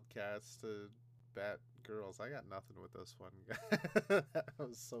Wildcats to Batgirls. I got nothing with this one. That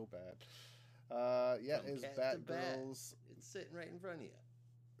was so bad. From it's cat to bat. Batgirls. It's sitting right in front of you.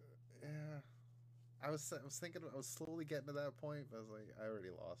 Yeah, I was thinking, I was slowly getting to that point, but I was like, I already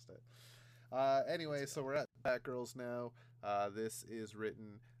lost it. Anyway, so we're at Batgirls now. This is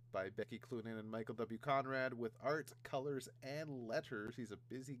written by Becky Cloonan and Michael W. Conrad with art, colors, and letters. He's a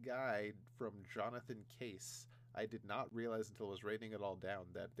busy guy from Jonathan Case. I did not realize until I was writing it all down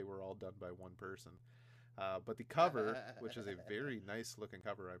that they were all done by one person. But the cover, which is a very nice looking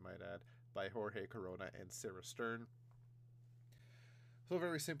cover, I might add, by Jorge Corona and Sarah Stern. So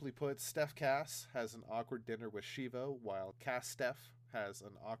very simply put, Steph Cass has an awkward dinner with Shiva, while Cass Steph has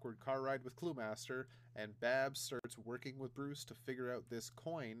an awkward car ride with Cluemaster, and Babs starts working with Bruce to figure out this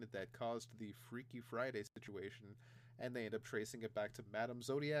coin that caused the Freaky Friday situation, and they end up tracing it back to Madame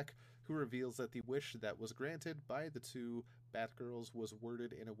Zodiac, who reveals that the wish that was granted by the 2 Batgirls was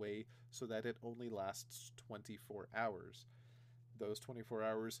worded in a way so that it only lasts 24 hours. Those 24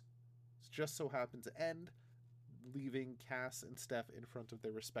 hours just so happen to end, leaving Cass and Steph in front of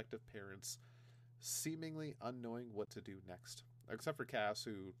their respective parents, seemingly unknowing what to do next. Except for Cass,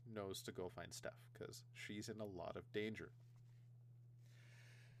 who knows to go find Steph, because she's in a lot of danger.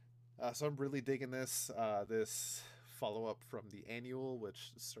 So I'm really digging this. This follow-up from the annual,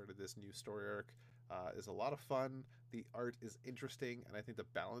 which started this new story arc, is a lot of fun. The art is interesting, and I think the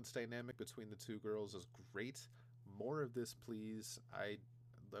balance dynamic between the 2 girls is great. More of this, please.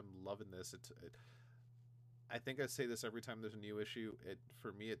 I'm loving this. I think I say this every time there's a new issue.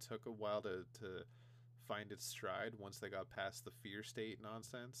 For me, it took a while to find its stride once they got past the fear state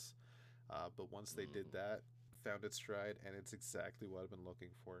nonsense. But once they did that, found its stride, and it's exactly what I've been looking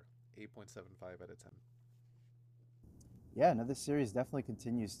for. 8.75 out of 10. Yeah, no, this series definitely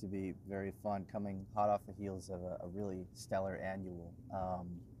continues to be very fun, coming hot off the heels of a really stellar annual.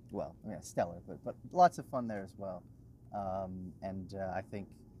 Well, I mean, stellar, but lots of fun there as well. And I think,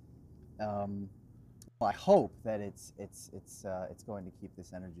 um, well, I hope that it's going to keep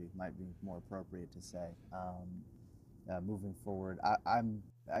this energy. Might be more appropriate to say. Moving forward,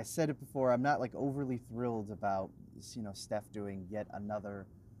 I said it before. I'm not like overly thrilled about Steph doing yet another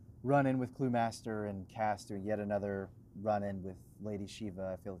run in with Cluemaster and Cass doing yet another run in with Lady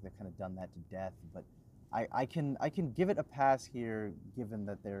Shiva. I feel like they've kind of done that to death, but I can give it a pass here, given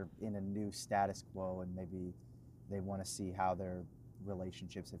that they're in a new status quo and maybe they want to see how their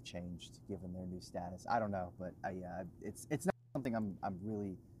relationships have changed given their new status. I don't know, but it's not something I'm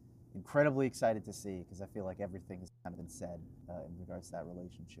really incredibly excited to see because I feel like everything has kind of been said in regards to that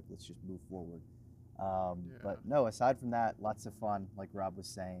relationship. Let's just move forward. Yeah. But no, aside from that, lots of fun, like Rob was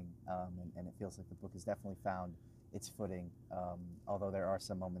saying, and it feels like the book has definitely found its footing. Although there are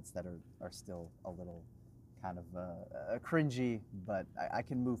some moments that are still a little kind of cringy, but I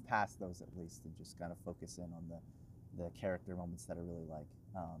can move past those at least and just kind of focus in on the character moments that I really like.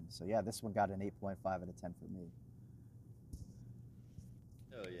 So yeah, this one got an 8.5 out of 10 for me.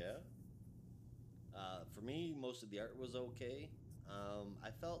 Oh yeah. For me, most of the art was okay. I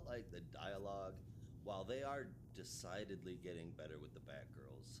felt like the dialogue, while they are decidedly getting better with the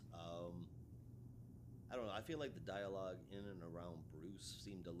Batgirls, I don't know. I feel like the dialogue in and around Bruce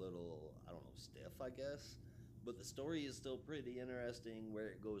seemed a little, I don't know, stiff, I guess. But the story is still pretty interesting where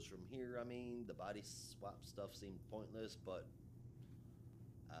it goes from here. I mean, the body swap stuff seemed pointless, but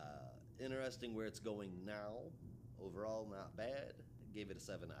interesting where it's going now. Overall, not bad. Gave it a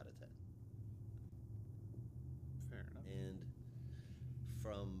 7 out of 10. Fair enough. And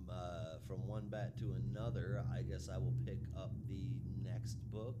from one bat to another, I guess I will pick up the next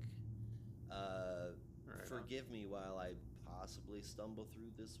book. Right on. Forgive me while I possibly stumble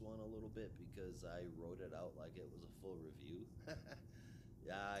through this one a little bit because I wrote it out like it was a full review.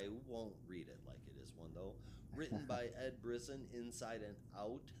 I won't read it like it is one though. Written by Ed Brisson, inside and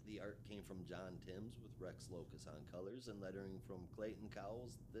out. The art came from John Timms with Rex Locus on colors and lettering from Clayton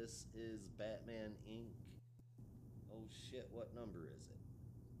Cowles. This is Batman Inc. Oh shit, what number is it?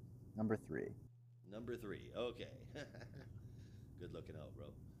 Number 3. Number 3. Okay. Good looking out,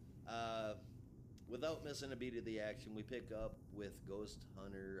 bro. Uh, Without missing a beat of the action, we pick up with Ghost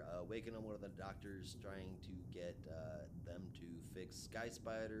Hunter waking on one of the doctors trying to get them to fix Sky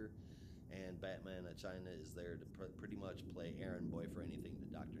Spider, and Batman of China is there to pretty much play errand boy for anything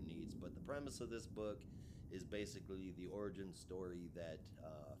the doctor needs. But the premise of this book is basically the origin story that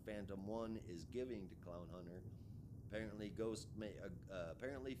Phantom One is giving to Clown Hunter.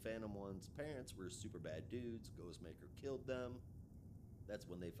 Apparently Phantom One's parents were super bad dudes. Ghostmaker killed them. That's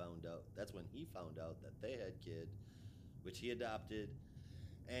when they found out. That's when he found out that they had kid, which he adopted.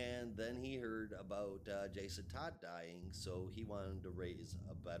 And then he heard about Jason Todd dying, so he wanted to raise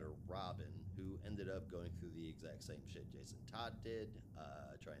a better Robin, who ended up going through the exact same shit Jason Todd did,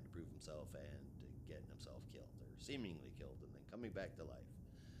 trying to prove himself and getting himself killed, or seemingly killed, and then coming back to life.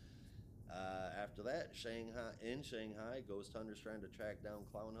 After that, in Shanghai, Ghost Hunter's trying to track down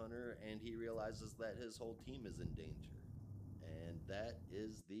Clown Hunter, and he realizes that his whole team is in danger. And that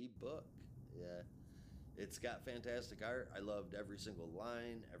is the book. Yeah, it's got fantastic art. I loved every single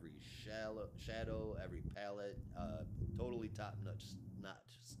line, every shadow, every palette. Totally top-notch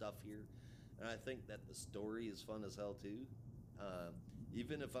stuff here. And I think that the story is fun as hell, too.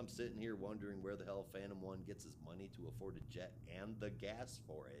 Even if I'm sitting here wondering where the hell Phantom One gets his money to afford a jet and the gas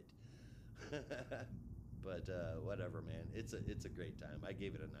for it. But whatever, man. It's a great time. I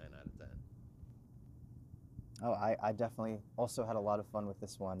gave it a 9 out of 10. Oh, I definitely also had a lot of fun with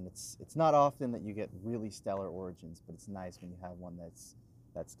this one. It's not often that you get really stellar origins, but it's nice when you have one that's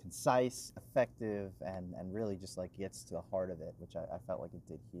concise, effective, and really just like gets to the heart of it, which I felt like it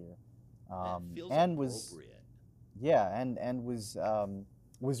did here. It feels And appropriate. yeah, and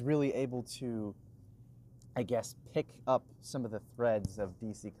was really able to, I guess, pick up some of the threads of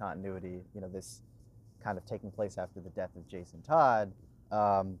DC continuity. This kind of taking place after the death of Jason Todd.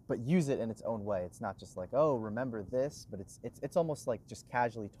 But use it in its own way. It's not just like, oh, remember this, but it's almost like just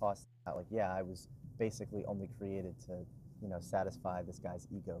casually tossed out. Like, yeah, I was basically only created to, satisfy this guy's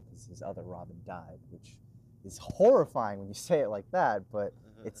ego because his other Robin died, which is horrifying when you say it like that. But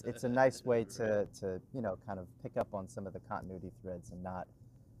it's a nice way to kind of pick up on some of the continuity threads and not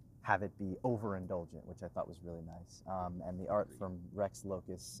have it be overindulgent, which I thought was really nice. And the art from Rex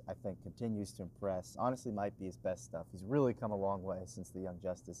Locus, I think, continues to impress. Honestly, might be his best stuff. He's really come a long way since the Young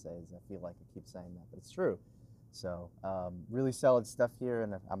Justice days. I feel like I keep saying that, but it's true. So really solid stuff here,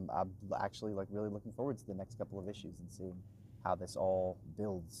 and I'm actually like really looking forward to the next couple of issues and seeing how this all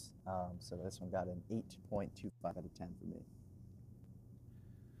builds. So this one got an 8.25 out of 10 for me.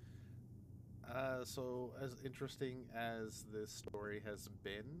 So as interesting as this story has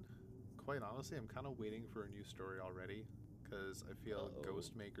been, quite honestly, I'm kind of waiting for a new story already because I feel Uh-oh.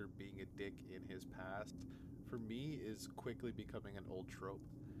 Ghostmaker being a dick in his past, for me, is quickly becoming an old trope.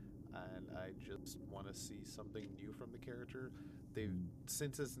 And I just want to see something new from the character. They've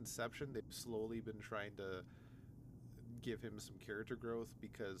since his inception, they've slowly been trying to give him some character growth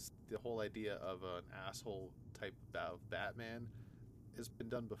because the whole idea of an asshole type of Batman has been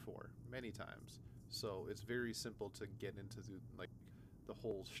done before many times. So it's very simple to get into the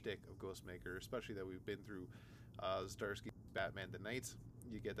whole shtick of Ghostmaker, especially that we've been through Zdarsky's Batman the Knight.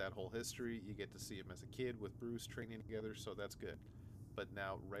 You get that whole history. You get to see him as a kid with Bruce training together, so that's good. But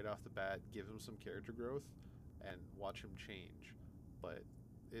now, right off the bat, give him some character growth and watch him change. But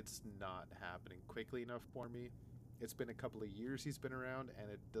it's not happening quickly enough for me. It's been a couple of years he's been around,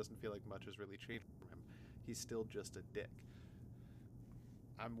 and it doesn't feel like much has really changed from him. He's still just a dick.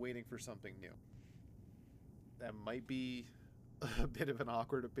 I'm waiting for something new. That might be a bit of an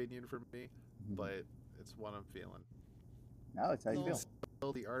awkward opinion for me, but it's what I'm feeling. No, it's how you No. feel.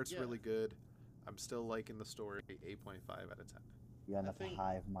 Still, the art's Yeah. really good. I'm still liking the story. 8.5 out of 10. You got enough think-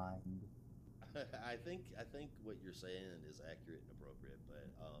 hive mind. I think what you're saying is accurate and appropriate, but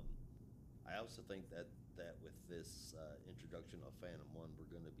I also think that with this introduction of Phantom One, we're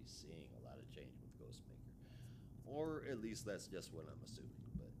going to be seeing a lot of change with Ghostmaker, or at least that's just what I'm assuming.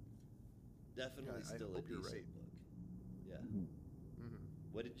 But definitely I still a hope you're decent right. book. Yeah. Mm-hmm.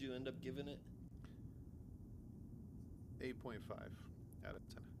 What did you end up giving it? 8.5 out of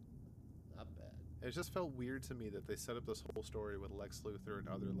 10. Not bad. It just felt weird to me that they set up this whole story with Lex Luthor and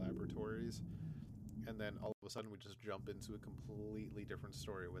other laboratories, and then all of a sudden we just jump into a completely different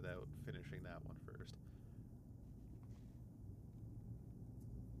story without finishing that one first.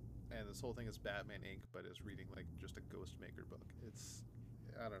 And this whole thing is Batman Inc., but is reading like just a Ghostmaker book.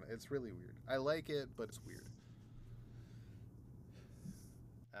 I don't know, it's really weird. I like it, but it's weird.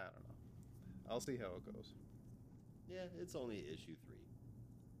 I don't know. I'll see how it goes. Yeah, it's only issue 3.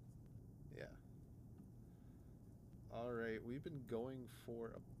 Yeah. All right, we've been going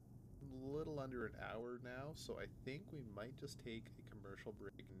for a little under an hour now, so I think we might just take a commercial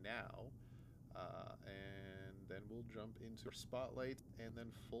break now, and then we'll jump into our spotlight and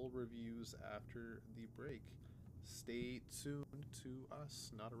then full reviews after the break. Stay tuned to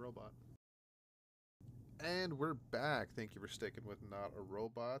us, Not a Robot. And we're back. Thank you for sticking with Not a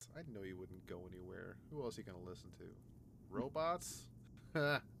Robot. I know you wouldn't go anywhere. Who else are you going to listen to? Robots?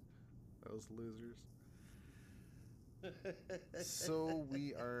 Those losers. So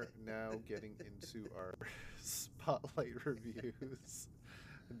we are now getting into our spotlight reviews.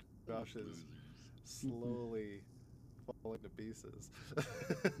 Josh is slowly falling to pieces.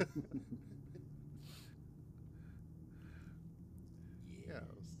 Yeah,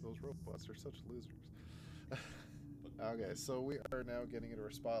 those robots are such losers. Okay, so we are now getting into our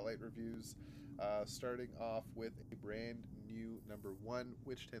spotlight reviews, starting off with a brand new #1,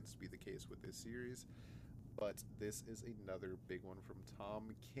 which tends to be the case with this series. But this is another big one from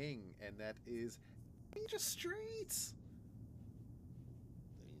Tom King, and that is Danger Streets.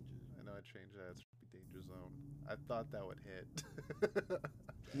 Danger. I know I changed that. It should be Danger Zone. I thought that would hit.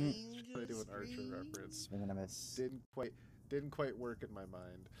 Trying to do an Archer reference. Swing and a miss. Didn't quite work in my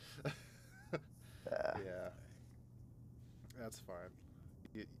mind. Yeah, that's fine.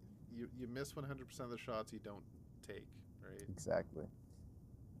 You miss 100% of the shots you don't take, right? Exactly.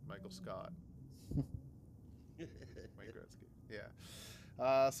 Michael Scott. Wayne Gretzky.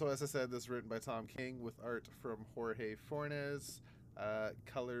 Yeah. So as I said, this is written by Tom King with art from Jorge Fornes,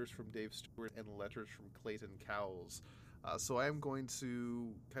 colors from Dave Stewart, and letters from Clayton Cowles. So I'm going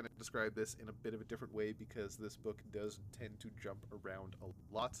to kind of describe this in a bit of a different way because this book does tend to jump around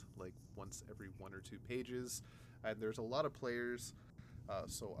a lot, like once every 1 or 2 pages, and there's a lot of players.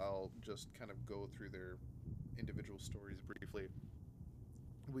 So I'll just kind of go through their individual stories briefly.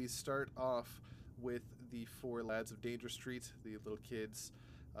 We start off with the 4 lads of Danger Street, the little kids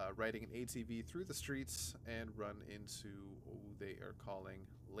riding an ATV through the streets and run into who they are calling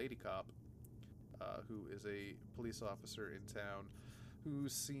Lady Cop, who is a police officer in town who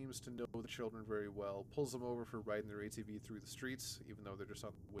seems to know the children very well, pulls them over for riding their ATV through the streets, even though they're just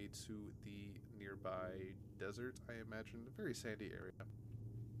on the way to the nearby desert, I imagine, a very sandy area.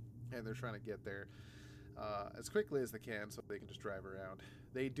 And they're trying to get there as quickly as they can so they can just drive around.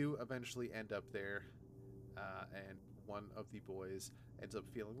 They do eventually end up there, and one of the boys ends up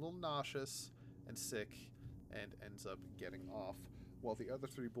feeling a little nauseous and sick and ends up getting off, while the other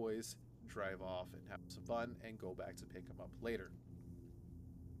three boys drive off and have some fun and go back to pick him up later.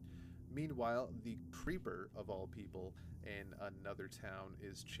 Meanwhile, the Creeper, of all people, in another town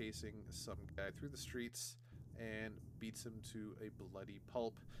is chasing some guy through the streets and beats him to a bloody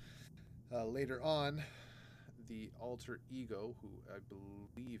pulp. Later on, the alter ego, who I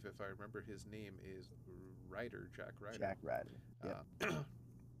believe, if I remember his name, is Jack Ryder. Jack Ryder. Yeah.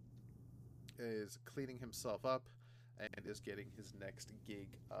 Is cleaning himself up and is getting his next gig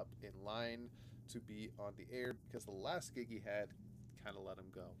up in line to be on the air, because the last gig he had kind of let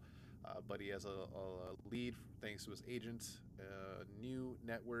him go. But he has a lead thanks to his agent, a new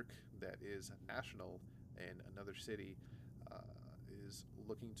network that is national in another city, is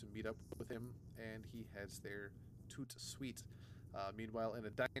looking to meet up with him, and he heads there toot sweet. Meanwhile, in a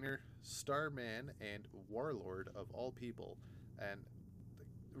diner, Starman and Warlord, of all people, and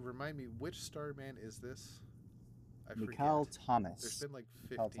remind me, which Starman is this? I Mikhail forget. Thomas. There's been like 15.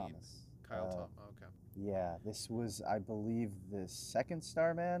 Mikhail Thomas. Kyle Thomas. Okay. Yeah, this was, I believe, the second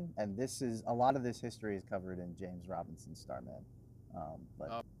Starman, and this is a lot of this history is covered in James Robinson's Starman. But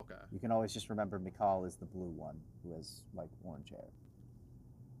Oh, okay. you can always just remember Mikhail is the blue one who has like orange hair.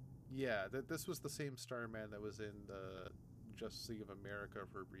 Yeah, this was the same Starman that was in the Justice League of America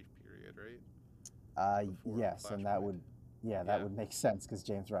for a brief period, right? Before Yes, and that Flashpoint. would, that Yeah. would make sense because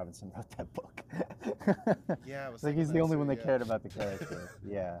James Robinson wrote that book. Yeah, I was It's like thinking he's the that only too, one that yeah. cared about the character.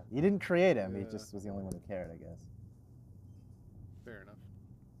 Yeah, he didn't create him; he Yeah. just was the only one who cared, I guess. Fair enough.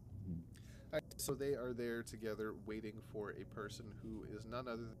 Hmm. Alright, so they are there together waiting for a person who is none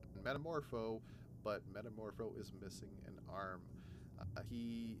other than Metamorpho, but Metamorpho is missing an arm.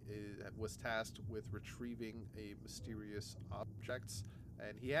 Was tasked with retrieving a mysterious object,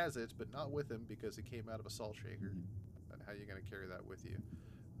 and he has it, but not with him because it came out of a salt shaker. Mhm. And how are you going to carry that with you?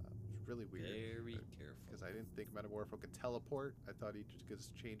 It's really weird. Very careful. Because I didn't think Metamorpho could teleport. I thought he could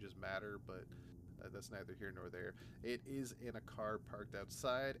change his matter, but that's neither here nor there. It is in a car parked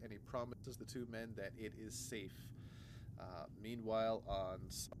outside, and he promises the two men that it is safe. Meanwhile, on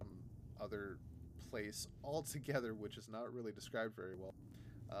some other place altogether, which is not really described very well,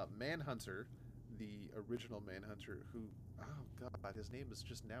 Manhunter, the original Manhunter, who, oh god, his name is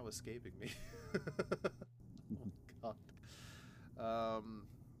just now escaping me. Oh god.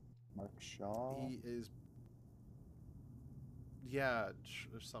 Mark Shaw. He is, yeah,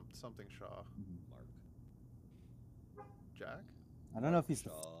 something Shaw. Mhm. Mark. Jack? I don't know if he's the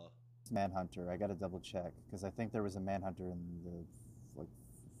Shaw. Manhunter. I got to double check because I think there was a Manhunter in the like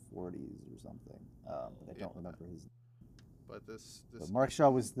 40s or something, but I don't remember his. But this But Mark Shaw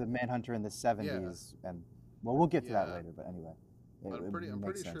was the Manhunter in the 70s, and well, we'll get to that Yeah. later. But anyway, But I'm pretty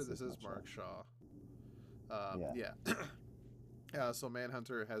makes sure sense this as is Mark Shaw. Yeah. So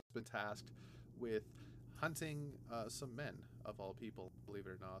Manhunter has been tasked with hunting some men, of all people, believe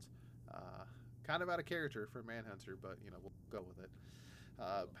it or not. Kind of out of character for Manhunter, but we'll go with it.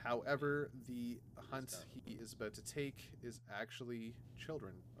 However, the hunt he is about to take is actually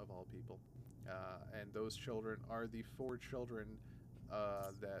children, of all people. And those children are the 4 children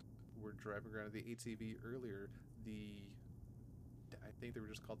that were driving around the ATV earlier. I think they were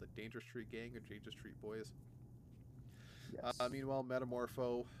just called the Danger Street Gang or Danger Street Boys. Yes. Meanwhile,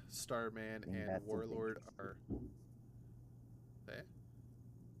 Metamorpho, Starman, and Dingbats Warlord Danger are... Street. Eh?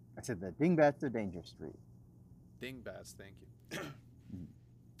 I said the Dingbats of Danger Street. Dingbats, thank you.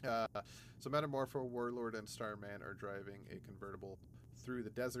 So Metamorpho, Warlord, and Starman are driving a convertible through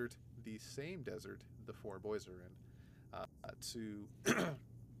the desert, the same desert the 4 boys are in, to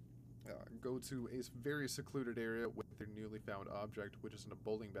go to a very secluded area with their newly found object, which is in a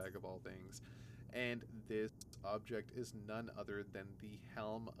bowling bag of all things. And this object is none other than the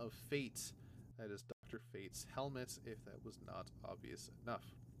Helm of Fate. That is Dr. Fate's helmet, if that was not obvious enough.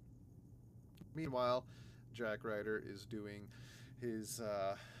 Meanwhile, Jack Ryder is doing his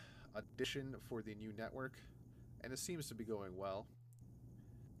audition for the new network, and it seems to be going well.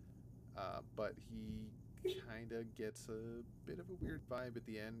 But he kind of gets a bit of a weird vibe at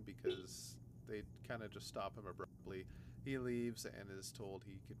the end because they kind of just stop him abruptly. He leaves and is told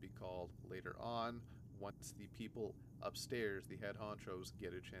he could be called later on once the people upstairs, the head honchos,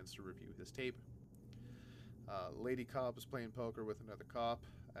 get a chance to review his tape. Lady Cop is playing poker with another cop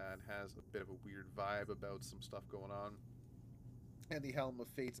and has a bit of a weird vibe about some stuff going on. And the Helm of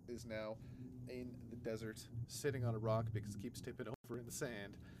Fate is now in the desert, sitting on a rock because it keeps tipping over in the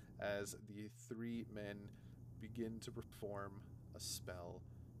sand as the 3 men begin to perform a spell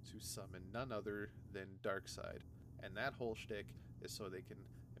to summon none other than Darkseid. And that whole shtick is so they can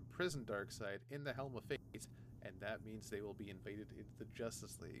imprison Darkseid in the Helm of Fate, and that means they will be invaded into the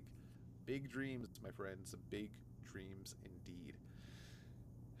Justice League. big dreams, my friends. Big dreams indeed.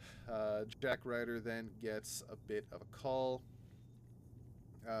 Jack Ryder then gets a bit of a call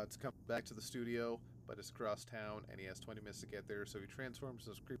to come back to the studio, but it's across town and he has 20 minutes to get there, so he transforms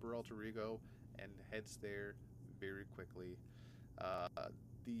his creeper alter ego and heads there very quickly.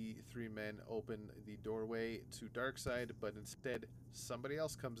 The three men open the doorway to Darkseid, but instead somebody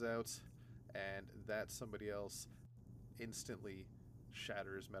else comes out, and that somebody else instantly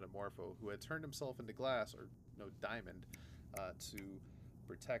shatters Metamorpho, who had turned himself into glass, or no, diamond, to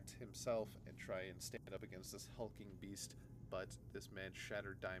protect himself and try and stand up against this hulking beast, but this man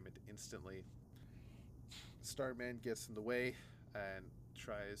shattered Diamond instantly. Starman gets in the way and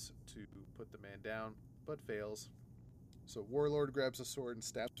tries to put the man down, but fails. So Warlord grabs a sword and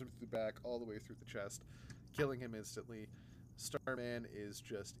stabs him through the back all the way through the chest, killing him instantly. Starman is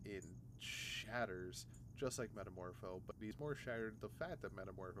just in shatters, just like Metamorpho, but he's more shattered the fact that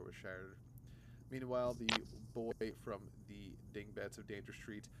Metamorpho was shattered. Meanwhile, the boy from the Dingbats of Danger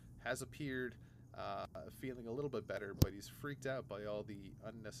Street has appeared, feeling a little bit better, but he's freaked out by all the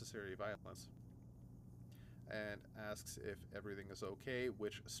unnecessary violence and asks if everything is okay,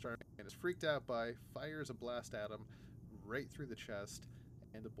 which Starman is freaked out by, fires a blast at him right through the chest,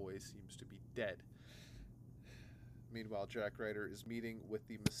 and the boy seems to be dead. Meanwhile, Jack Ryder is meeting with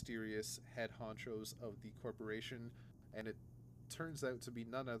the mysterious head honchos of the corporation, and it turns out to be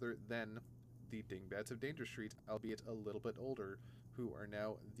none other than the Dingbats of Danger Street, albeit a little bit older, who are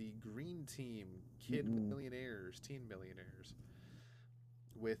now the Green Team, millionaires, teen millionaires,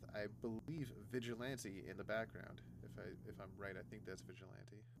 with, I believe, Vigilante in the background. If I'm right, I think that's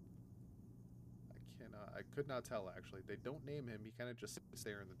Vigilante. I could not tell, actually. They don't name him. He kind of just sits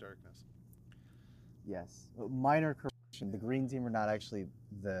there in the darkness. Yes. Minor correction. The Green Team are not actually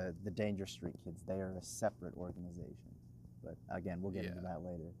the Danger Street kids. They are a separate organization. But again, we'll get into that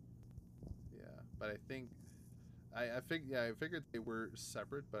later. Yeah, but I think I figured they were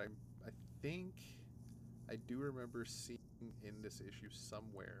separate, but I think I do remember seeing in this issue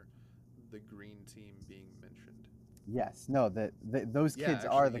somewhere the Green Team being mentioned. Yes, no, those kids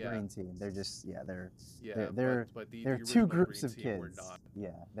are the Green Team. They're just they're the two groups of kids. Yeah,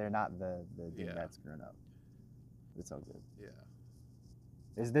 they're not the Dingbats grown up. It's all good. Yeah.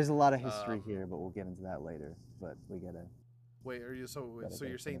 There's a lot of history here, but we'll get into that later. But we gotta. Wait, are you so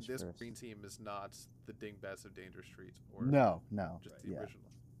you're saying this first. Green Team is not the Dingbats of Danger Street, or no, just the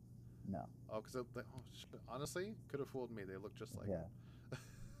original? No. Oh, because honestly, could have fooled me. They look just like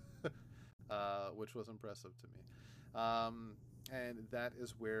them. Which was impressive to me. And that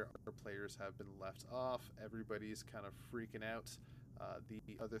is where our players have been left off. Everybody's kind of freaking out.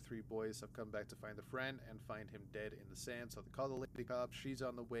 The other three boys have come back to find the friend and find him dead in the sand. So they call the lady cop. She's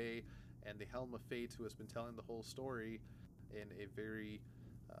on the way, and the Helm of Fate, who has been telling the whole story in a very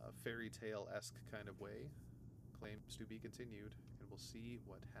fairy tale-esque kind of way, claims to be continued, and we'll see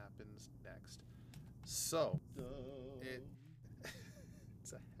what happens next. So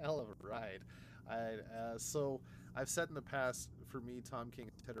it's a hell of a ride. So I've said in the past, for me, Tom King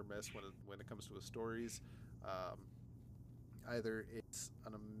is hit or miss when it comes to his stories. Either it's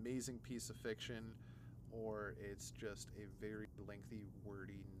an amazing piece of fiction, or it's just a very lengthy,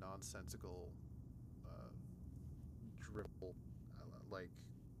 wordy, nonsensical dribble, like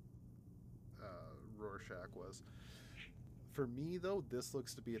Rorschach was. For me, though, this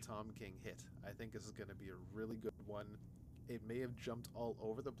looks to be a Tom King hit. I think this is going to be a really good one. It may have jumped all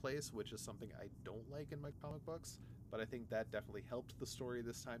over the place, which is something I don't like in my comic books, but I think that definitely helped the story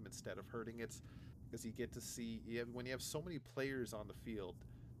this time instead of hurting it, because you get to see, when you have so many players on the field,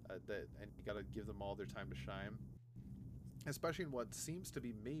 and you got to give them all their time to shine, especially in what seems to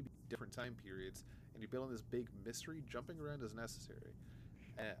be maybe different time periods, and you're building this big mystery, jumping around is necessary.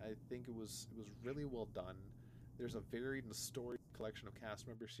 And I think it was really well done. There's a varied and storied collection of cast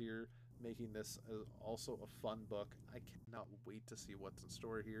members here, making this also a fun book. I cannot wait to see what's in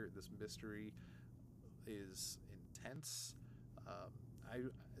store here. This mystery is intense.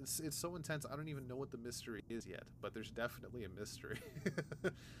 It's so intense, I don't even know what the mystery is yet, but there's definitely a mystery.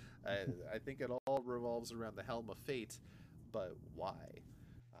 I think it all revolves around the Helm of Fate, but why?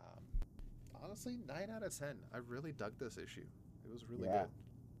 Honestly, 9 out of 10. I really dug this issue. It was really good.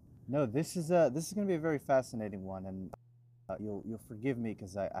 No, this is going to be a very fascinating one, and you'll forgive me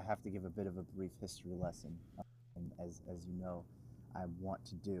because I have to give a bit of a brief history lesson, as you know I want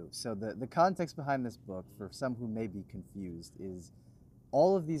to do. So the context behind this book, for some who may be confused, is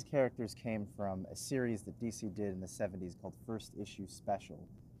all of these characters came from a series that DC did in the 70s called First Issue Special,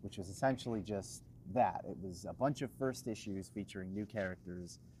 which was essentially just that. It was a bunch of first issues featuring new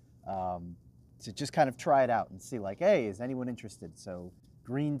characters to just kind of try it out and see, like, hey, is anyone interested? So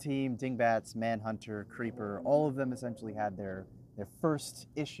Green Team, Dingbats, Manhunter, Creeper, all of them essentially had their first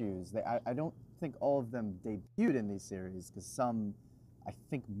issues. I don't think all of them debuted in these series, because some I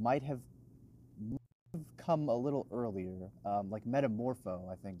think might have come a little earlier. Like Metamorpho,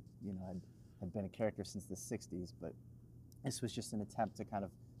 I think, had been a character since the 60s, but this was just an attempt to kind of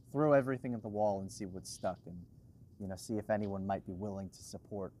throw everything at the wall and see what stuck, and see if anyone might be willing to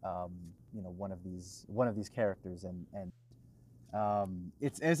support one of these characters. And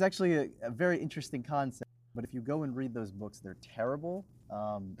it's actually a very interesting concept. But if you go and read those books, they're terrible,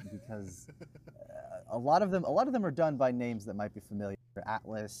 because a lot of them are done by names that might be familiar.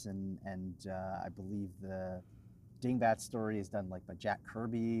 Atlas and I believe the Dingbat story is done like by Jack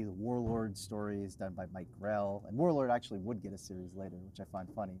Kirby. The Warlord story is done by Mike Grell, and Warlord actually would get a series later, which I find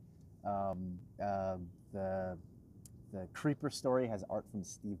funny. The Creeper story has art from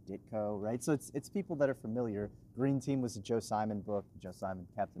Steve Ditko, right? So it's people that are familiar. Green Team was a Joe Simon book. Joe Simon,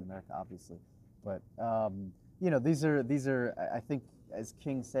 Captain America, obviously. But these are I think, as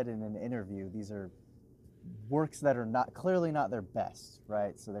King said in an interview, these are works that are clearly not their best,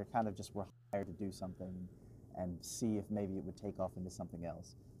 right? So they're kind of just were hired to do something and see if maybe it would take off into something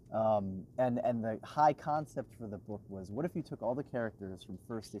else. And the high concept for the book was, what if you took all the characters from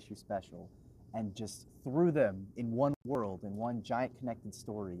first issue special and just threw them in one world, in one giant connected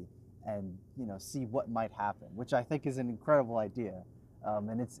story, and see what might happen, which I think is an incredible idea.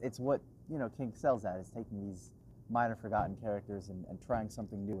 And it's what King sells at, is taking these minor forgotten characters and trying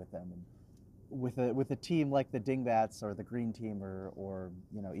something new with them. And with a team like the Dingbats or the Green Team, or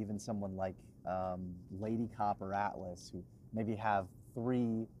even someone like Lady Cop or Atlas, who maybe have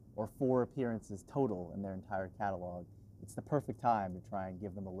 3 or 4 appearances total in their entire catalog, it's the perfect time to try and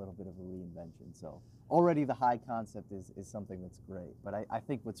give them a little bit of a reinvention. So already the high concept is something that's great. But I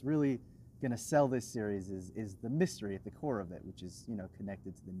think what's really going to sell this series is the mystery at the core of it, which is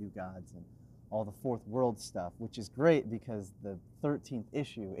connected to the New Gods and all the Fourth World stuff, which is great because the 13th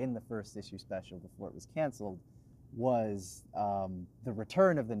issue in the first issue special before it was canceled was the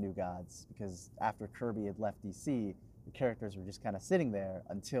return of the New Gods, because after Kirby had left DC, the characters were just kind of sitting there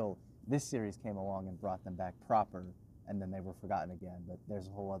until this series came along and brought them back proper, and then they were forgotten again. But there's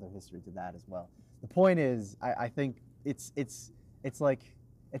a whole other history to that as well. The point is, I think it's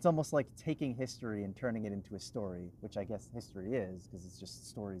almost like taking history and turning it into a story, which I guess history is, because it's just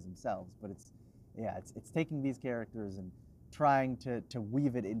stories themselves. But it's taking these characters and trying to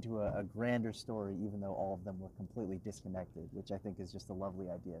weave it into a grander story, even though all of them were completely disconnected, which I think is just a lovely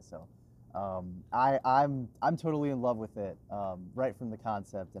idea. So I'm totally in love with it right from the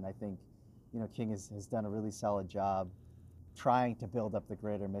concept, and I think King has done a really solid job trying to build up the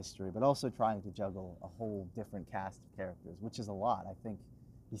greater mystery, but also trying to juggle a whole different cast of characters, which is a lot. I think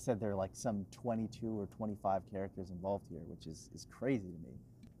he said there are like some 22 or 25 characters involved here, which is crazy to me.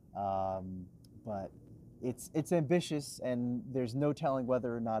 But it's ambitious, and there's no telling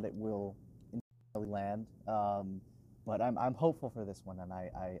whether or not it will entirely land. But I'm hopeful for this one, and I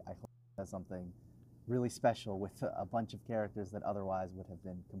hope it does something really special with a bunch of characters that otherwise would have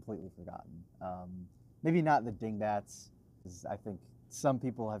been completely forgotten. Maybe not the Dingbats, because I think some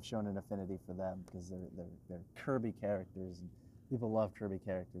people have shown an affinity for them because they're Kirby characters, and people love Kirby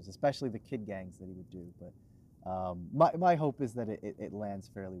characters, especially the kid gangs that he would do. But my hope is that it lands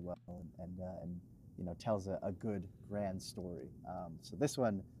fairly well and tells a good grand story. So this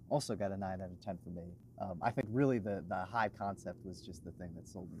one also got a 9 out of 10 for me. I think really the high concept was just the thing that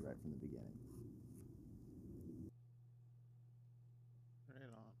sold me right from the beginning.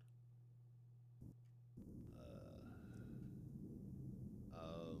 Right on.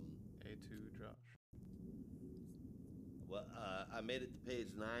 A2, Josh. Well, I made it to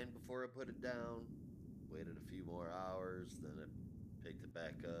page 9 before I put it down. Waited a few more hours, then I picked it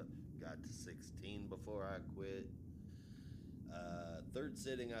back up. Got to 16 before I quit. Third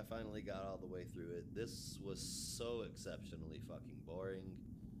sitting, I finally got all the way through it. This was so exceptionally fucking boring.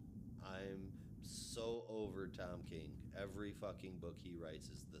 I'm so over Tom King. Every fucking book he writes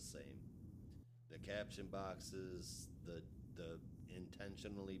is the same. The caption boxes, the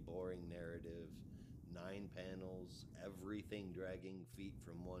intentionally boring narrative, 9 panels, everything dragging feet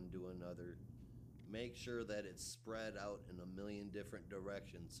from one to another. Make sure that it's spread out in a million different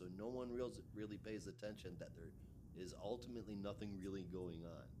directions so no one really pays attention that there is ultimately nothing really going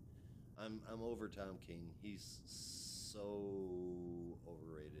on. I'm over Tom King. He's so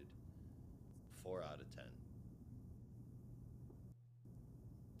overrated. 4 out of 10.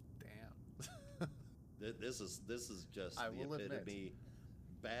 Damn. This is just I the will epitome. admit.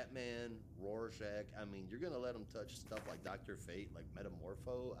 Batman, Rorschach. I mean, you're gonna let him touch stuff like Dr. Fate, like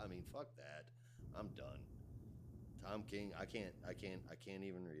Metamorpho. I mean, fuck that. I'm done. Tom King. I can't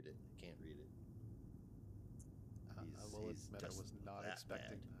even read it. I can't read it. I will He's admit I just was not that expecting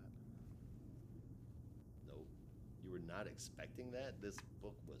bad. that. Nope. You were not expecting that? This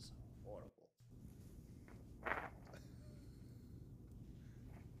book was horrible.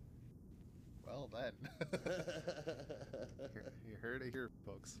 Well then, you heard it here,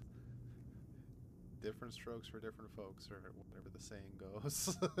 folks. Different strokes for different folks, or whatever the saying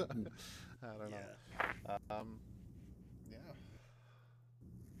goes. I don't know. Yeah.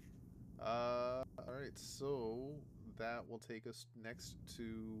 All right. So that will take us next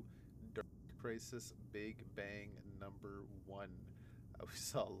to Dark Crisis Big Bang #1. We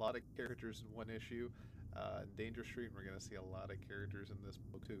saw a lot of characters in one issue. Danger Street, we're going to see a lot of characters in this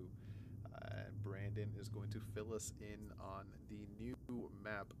book too. Brandon is going to fill us in on the new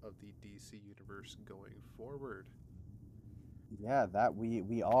map of the DC universe going forward. Yeah, that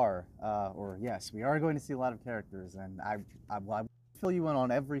we are, or yes, we are going to see a lot of characters, and I will fill you in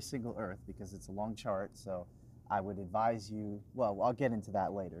on every single Earth because it's a long chart. So I would advise you. Well, I'll get into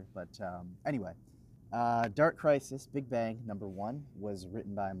that later, but anyway, Dark Crisis Big Bang #1 was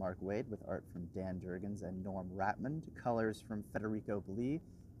written by Mark Waid with art from Dan Jurgens and Norm Ratmond, colors from Federico Blee,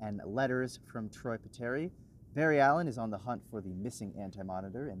 and letters from Troy Peteri. Barry Allen is on the hunt for the missing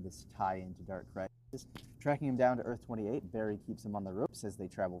Anti-Monitor in this tie-in to Dark Crisis. Tracking him down to Earth 28, Barry keeps him on the ropes as they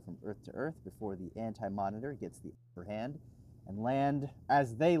travel from Earth to Earth before the Anti-Monitor gets the upper hand and land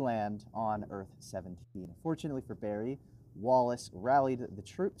on Earth 17. Fortunately for Barry, Wallace rallied the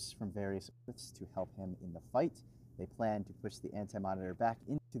troops from various Earths to help him in the fight. They plan to push the Anti-Monitor back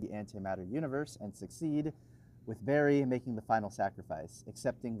into the antimatter universe and succeed, with Barry making the final sacrifice.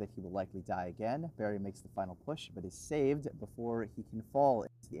 Accepting that he will likely die again, Barry makes the final push, but is saved before he can fall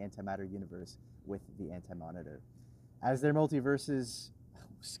into the antimatter universe with the Anti-Monitor. As their multiversal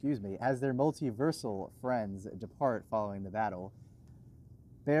friends depart following the battle,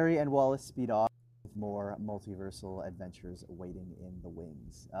 Barry and Wallace speed off with more multiversal adventures waiting in the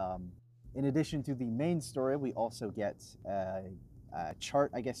wings. In addition to the main story, we also get a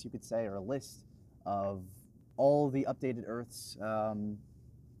chart, I guess you could say, or a list of all the updated Earths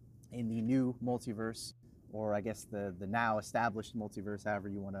in the new multiverse, or I guess the now established multiverse, however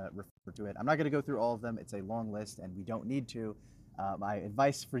you want to refer to it. I'm not going to go through all of them. It's a long list, and we don't need to. My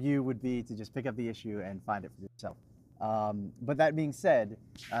advice for you would be to just pick up the issue and find it for yourself. But that being said,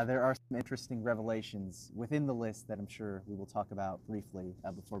 there are some interesting revelations within the list that I'm sure we will talk about briefly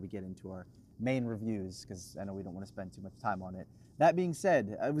before we get into our main reviews, because I know we don't want to spend too much time on it. That being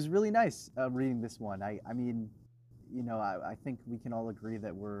said, it was really nice reading this one. I mean, you know, I think we can all agree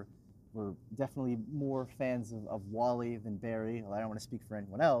that we're definitely more fans of Wally than Barry. Well, I don't want to speak for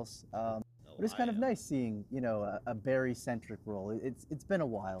anyone else. But it's kind of nice seeing, you know, a Barry-centric role. It's been a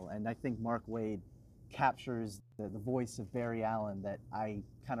while, and I think Mark Waid captures the voice of Barry Allen that I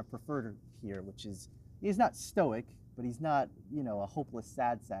kind of prefer to hear, which is, he's not stoic, but he's not, you know, a hopeless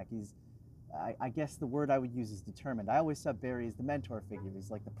sad sack. I guess the word I would use is determined. I always saw Barry as the mentor figure. He's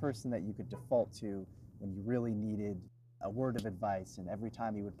like the person that you could default to when you really needed a word of advice. And every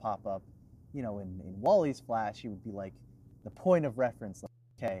time he would pop up, you know, in Wally's Flash, he would be like the point of reference. Like,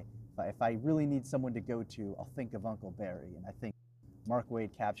 okay, if I really need someone to go to, I'll think of Uncle Barry. And I think Mark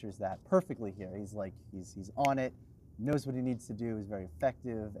Waid captures that perfectly here. He's like, he's on it, knows what he needs to do, is very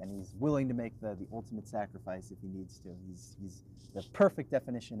effective, and he's willing to make the ultimate sacrifice if he needs to. He's the perfect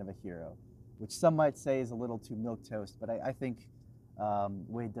definition of a hero, which some might say is a little too milquetoast, but I think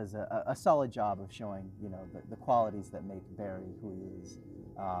Waid does a solid job of showing, you know, the qualities that make Barry who he is,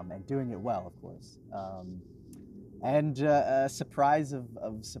 and doing it well, of course. And a surprise of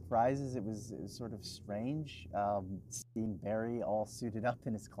surprises, it was sort of strange seeing Barry all suited up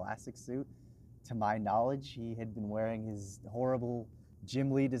in his classic suit. To my knowledge, he had been wearing his horrible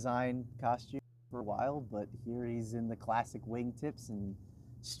Jim Lee design costume for a while, but here he's in the classic wingtips and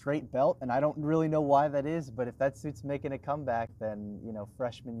straight belt, and I don't really know why that is, but if that suit's making a comeback, then, you know,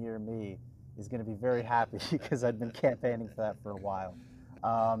 freshman year me is going to be very happy because I'd been campaigning for that for a while.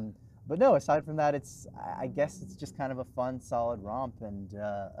 But no, aside from that, I guess it's just kind of a fun, solid romp, and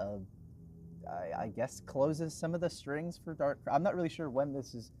I guess closes some of the strings for Dark. I'm not really sure when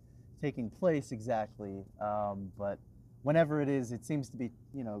this is taking place exactly, but whenever it is, it seems to be,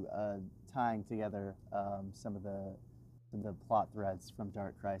 you know, tying together some of the plot threads from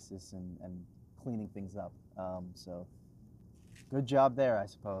Dark Crisis and cleaning things up. So good job there, I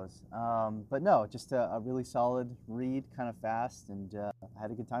suppose. But no, just a really solid read, kind of fast, and I had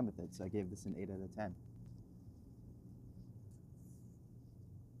a good time with it. So I gave this an 8 out of 10.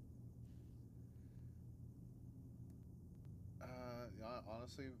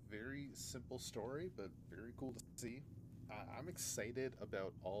 honestly a very simple story, but very cool to see. I'm excited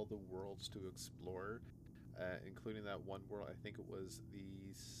about all the worlds to explore, including that one world. I think it was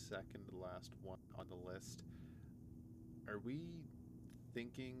the second to last one on the list. Are we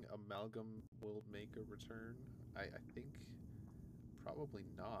thinking Amalgam will make a return? I think probably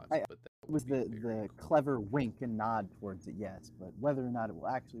not, I, it but that was would be the very cool. clever wink and nod towards it, yes, but whether or not it will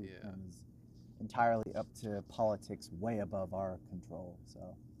actually Yeah. return is entirely up to politics way above our control. So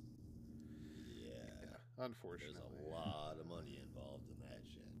Yeah. Yeah, There's unfortunately. a lot of money involved in that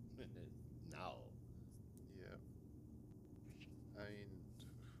shit. Now. Yeah. I mean,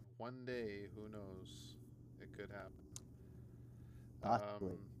 one day, who knows? It could happen.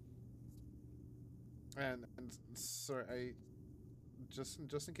 possibly. And sorry, I just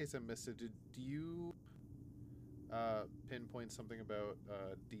in case I missed it, do you pinpoint something about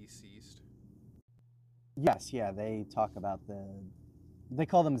deceased? Yes, yeah, they talk about they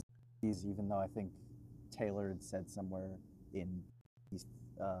call them zombies, even though I think Taylor had said somewhere in these,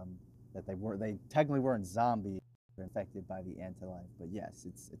 that they technically weren't zombies, they're infected by the anti-life, but yes,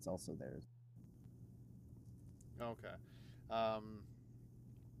 it's also theirs. Okay.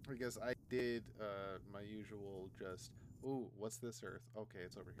 I guess I did my usual just, ooh, what's this Earth? Okay,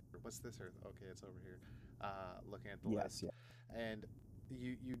 it's over here. What's this Earth? Okay, it's over here. Looking at the Yes, list. yeah. And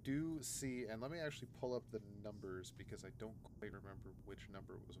you do see, and let me actually pull up the numbers because I don't quite remember which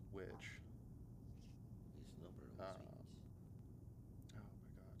number was which. These number of Uh, things. Oh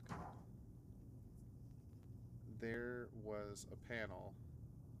my god. There was a panel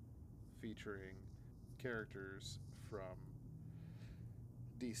featuring characters from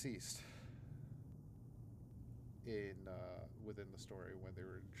Deceased in within the story when they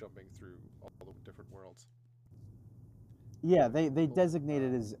were jumping through all the different worlds. Yeah, they designate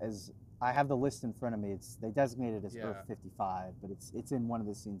it as I have the list in front of me. They designate it as Yeah. Earth 55, but it's in one of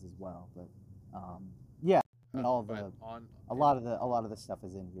the scenes as well. But yeah, I mean, But a lot of the stuff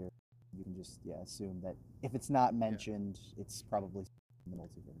is in here. You can just assume that if it's not mentioned, it's probably in the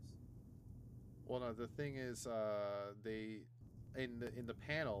multiverse. Well, no, the thing is, they in the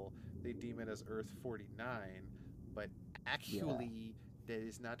panel they deem it as Earth 49, but actually that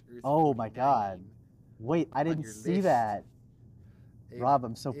is not Earth. Oh 49 my God. Wait, I on didn't your see list. that. It Rob,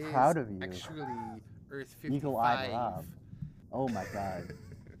 I'm so proud is of you. Actually, Earth 55. Eagle-eyed Rob. Oh my God.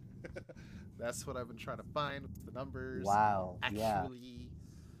 That's what I've been trying to find with the numbers. Wow. Yeah. Actually,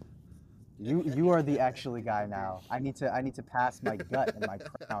 You are the actually guy now. I need to pass my gut and my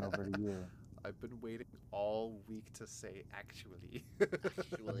crown over to you. I've been waiting all week to say actually.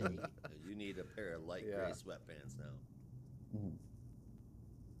 Actually, you need a pair of light gray Yeah. sweatpants now. Mhm.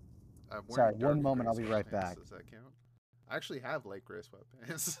 I'm wearing Sorry, dark one moment, gray I'll be right sweatpants. back. Does that count? I actually have light gray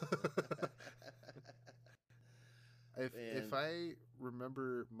sweatpants. If I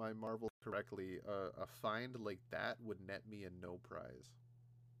remember my Marvel correctly, a find like that would net me a no prize.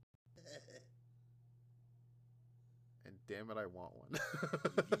 And damn it, I want one.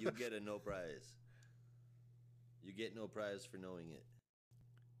 You get a no prize. You get no prize for knowing it.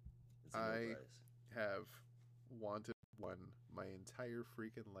 It's a no I prize. have wanted one my entire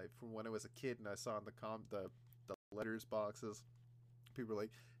freaking life. From when I was a kid and I saw in the letters boxes, people were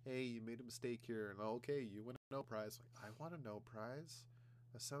like, "Hey, you made a mistake here," and okay, you win a no prize. Like, I want a no prize.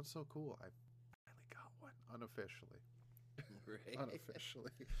 That sounds so cool. I finally got one unofficially. Right?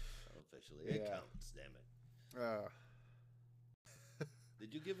 Unofficially. Unofficially. It Yeah. counts, damn it.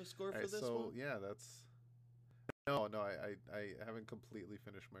 Did you give a score for this so one? yeah, that's no. I haven't completely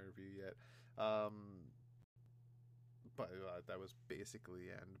finished my review yet. But that was basically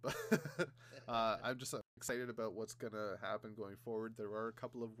the end. But I'm just excited about what's gonna happen going forward. There are a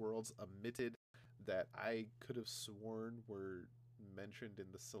couple of worlds omitted that I could have sworn were mentioned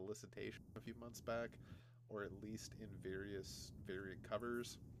in the solicitation a few months back, or at least in various variant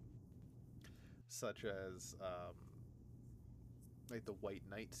covers, such as like the White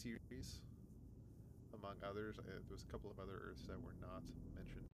Knight series, among others. There was a couple of other Earths that were not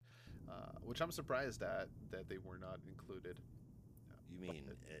mentioned, which I'm surprised at that they were not included. You mean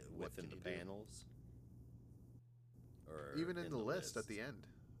what within can the you do? panels? Or Even in the list at the end,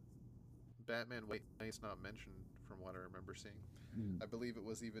 Batman White Knight's not mentioned from what I remember seeing. Mm. I believe it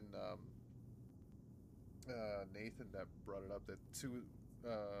was even Nathan that brought it up that two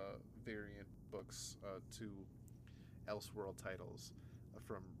variant books, two Elseworld titles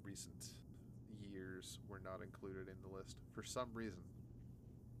from recent years were not included in the list for some reason.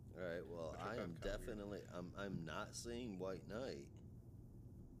 All right. Well, Which I I found am kinda definitely. I'm not seeing White Knight,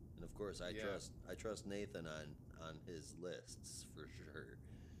 and of course, I trust Nathan on his lists for sure.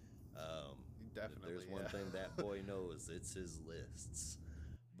 Definitely, If there's one yeah. thing that boy knows, it's his lists.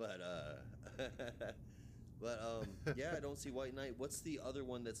 But yeah, I don't see White Knight. What's the other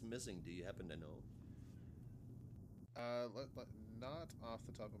one that's missing? Do you happen to know? Not off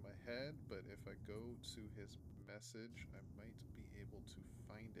the top of my head, but if I go to his message, I might be able to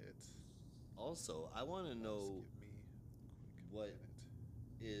find it. Also, I want to Just know give me a quick what minute.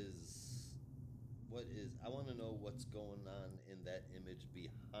 is I want to know what's going on in that image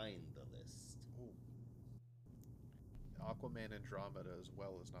behind the list. Oh, Aquaman Andromeda as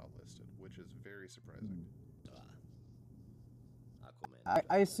well is not listed, which is very surprising. Aquaman.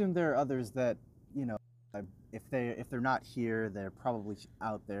 I assume there are others that, you know, if they're not here, they're probably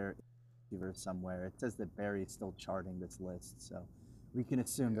out there somewhere. It says that Barry is still charting this list, so we can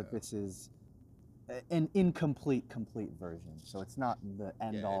assume that Yeah. this is an incomplete complete version. So it's not the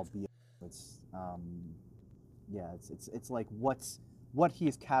end all be all. It's yeah, it's like what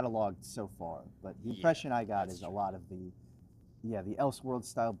he's cataloged so far. But the impression I got is a lot of the Elseworld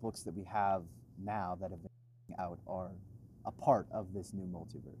style books that we have now that have been out are a part of this new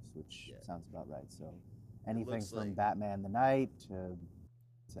multiverse, which sounds about right. So anything from like Batman the Knight to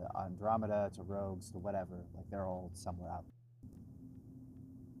Andromeda to Rogues to whatever, like they're all somewhere out.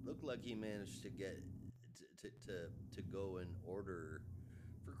 Looked like he managed to get to go in order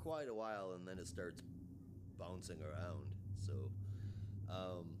for quite a while, and then it starts bouncing around. So,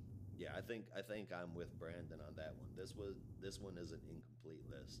 yeah, I think I'm with Brandon on that one. This one is an incomplete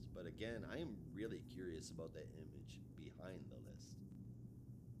list, but again, I am really curious about that image behind the list.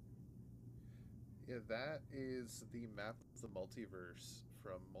 Yeah, that is the map of the multiverse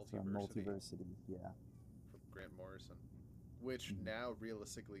from Multiversity, yeah. From Grant Morrison, which now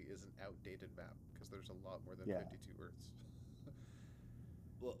realistically is an outdated map because there's a lot more than 52 Earths.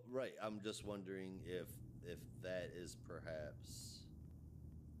 Well, right. I'm just wondering if that is perhaps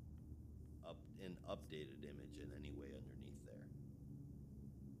an updated image in any way underneath there.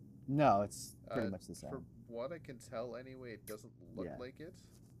 No, it's pretty much the same. From what I can tell, anyway, it doesn't look like it.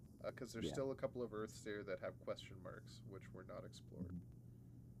 Because there's still a couple of Earths there that have question marks, which were not explored.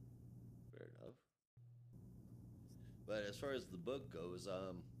 Fair enough. But as far as the book goes,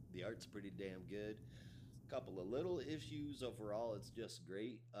 the art's pretty damn good. A couple of little issues. Overall, it's just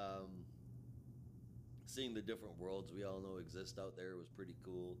great. Seeing the different worlds we all know exist out there was pretty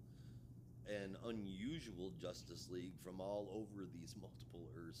cool. An unusual Justice League from all over these multiple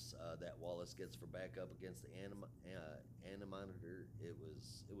Earths that Wallace gets for backup against the Animonitor. It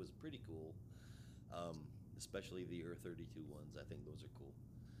was pretty cool, especially the Earth 32 ones. I think those are cool.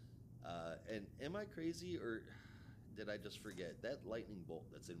 And am I crazy, or did I just forget that lightning bolt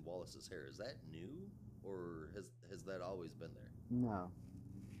that's in Wallace's hair? Is that new, or has that always been there? No.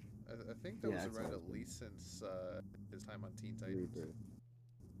 I think that was around at least since his time on Teen Titans. Rebirth.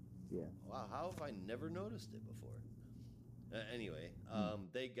 Yeah. Wow, how have I never noticed it before? Anyway,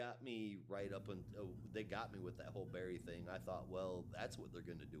 they got me right up and they got me with that whole Barry thing. I thought, well, that's what they're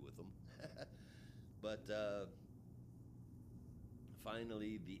going to do with them. But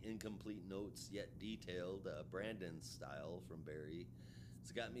finally, the incomplete notes yet detailed Brandon style from Barry.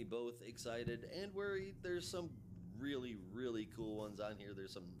 It's got me both excited and worried. There's some really, really cool ones on here.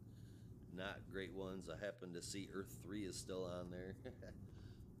 There's some not great ones. I happen to see Earth 3 is still on there.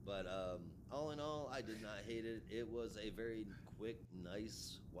 But all in all, I did not hate it. It was a very quick,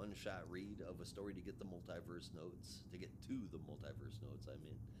 nice one-shot read of a story to get the multiverse notes, to get to the multiverse notes, I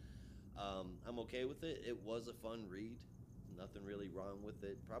mean. I'm okay with it. It was a fun read. Nothing really wrong with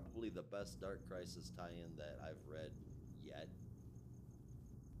it. Probably the best Dark Crisis tie-in that I've read yet.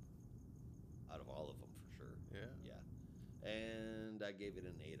 Out of all of them, for sure. Yeah. And I gave it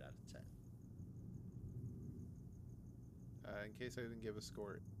an 8 out of 10. In case I didn't give a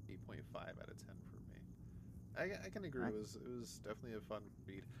score, 8.5 out of 10 for me. I can agree. It was definitely a fun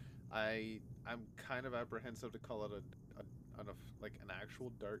read. I'm kind of apprehensive to call it an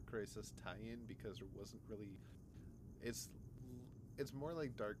actual Dark Crisis tie-in because there wasn't really. It's more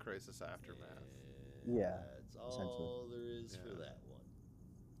like Dark Crisis Aftermath. Yeah, that's all there is for that one.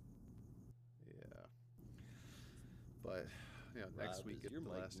 Yeah, but next week it's the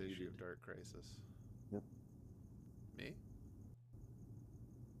last issue of Dark Crisis. Yep. Me?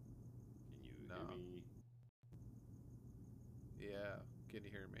 Can you hear me? Yeah. Can you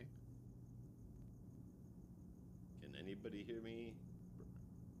hear me? Can anybody hear me?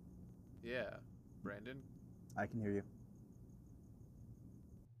 Yeah. Brandon? I can hear you.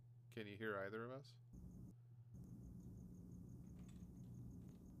 Can you hear either of us?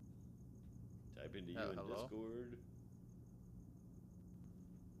 Type into you in hello? Discord.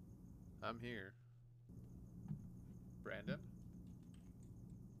 I'm here. Brandon?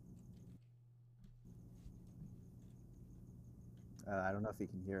 I don't know if he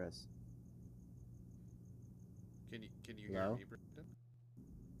can hear us. Can you hear Hello? me, Brendan?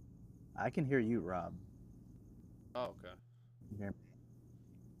 I can hear you, Rob. Oh, okay. You hear me?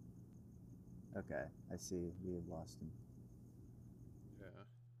 Okay, I see. We have lost him. Yeah.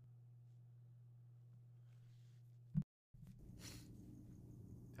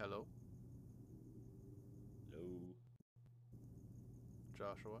 Hello, No.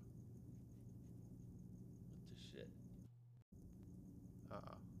 Joshua. What the shit?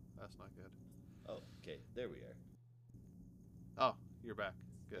 That's not good. Oh, okay. There we are. Oh, you're back.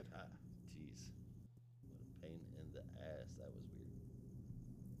 Good. Ah, jeez. What a pain in the ass. That was weird.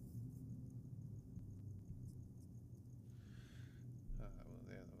 Well,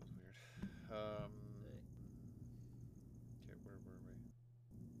 yeah, that was weird. Um, Dang. okay, where were we?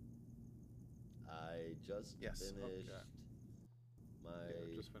 I just Yes. finished Okay. my. Yeah,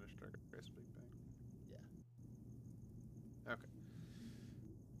 we just finished Dark Race Big Bang. Yeah. Okay.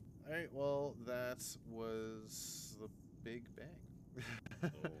 All right. Well, that was the Big Bang. Oh.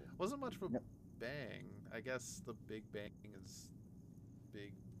 Wasn't much of a Yep. bang. I guess the Big Bang is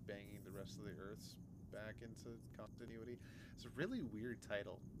big banging the rest of the Earth's back into continuity. It's a really weird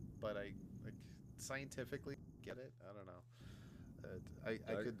title, but I like scientifically get it. I don't know. I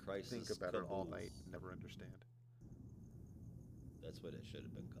Dark could think Crisis about it all Caboose. night and never understand. That's what it should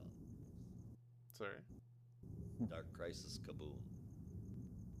have been called. Sorry. Dark Crisis Kaboom.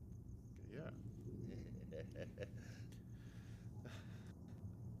 Yeah.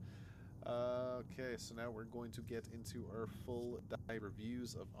 Okay, so now we're going to get into our full dive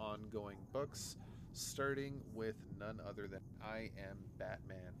reviews of ongoing books, starting with none other than I Am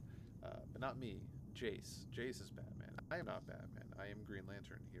Batman. But not me, Jace. Jace is Batman. I am not Batman. I am Green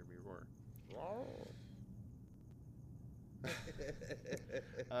Lantern. Hear me roar.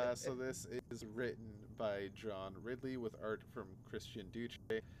 So this is written by John Ridley with art from Christian Duce,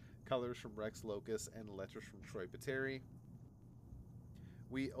 colors from Rex Locus, and letters from Troy Pateri.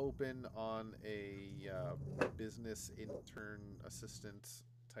 We open on a business intern assistant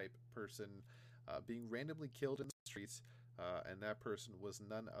type person being randomly killed in the streets, and that person was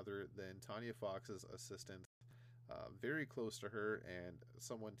none other than Tanya Fox's assistant, very close to her, and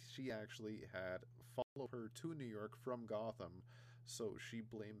someone she actually had follow her to New York from Gotham, so she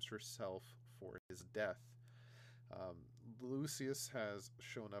blames herself for his death. Um, Lucius has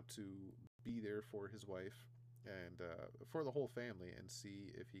shown up to be there for his wife and for the whole family and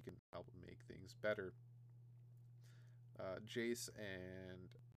see if he can help make things better. Jace and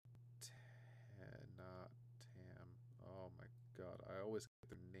not Tam. Oh my god, I always get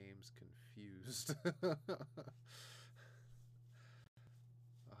their names confused. Oh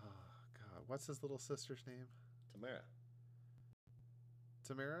god, what's his little sister's name? Tamara.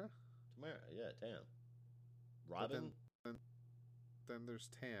 Tamara? Tamara, yeah, Tam. But Robin? then there's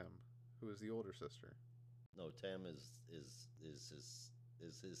Tam, who is the older sister. No, Tam is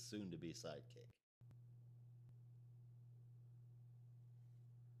his soon to be sidekick.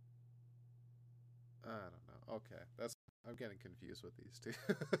 I don't know. Okay, that's I'm getting confused with these two.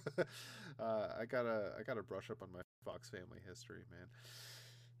 I gotta brush up on my Fox family history,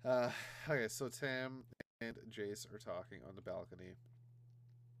 man. Okay, so Tam and Jace are talking on the balcony,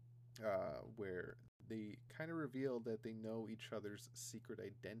 where they kind of reveal that they know each other's secret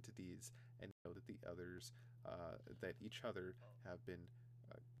identities and know that the others, that each other have been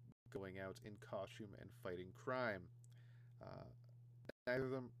uh, going out in costume and fighting crime. Uh, Neither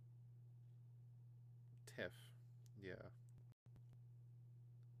of them, Tiff, yeah,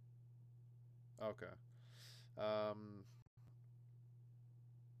 okay. Um,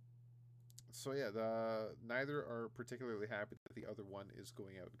 so yeah, the neither are particularly happy that the other one is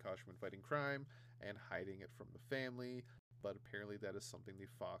going out in costume and fighting crime and hiding it from the family, but apparently that is something the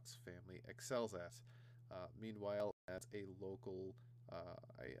Fox family excels at. Meanwhile, at a local,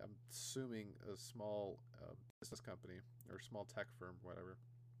 I'm assuming a small business company or small tech firm, whatever.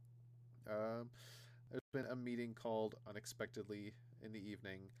 Um, there's been a meeting called unexpectedly in the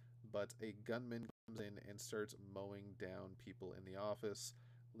evening, but a gunman comes in and starts mowing down people in the office,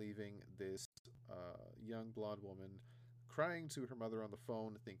 leaving this young blonde woman crying to her mother on the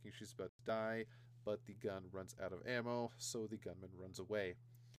phone, thinking she's about to die, but the gun runs out of ammo, so the gunman runs away.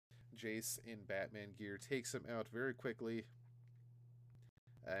 Jace, in Batman gear, takes him out very quickly,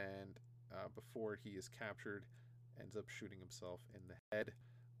 and before he is captured, ends up shooting himself in the head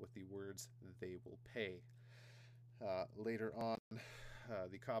with the words, "They will pay." Later on,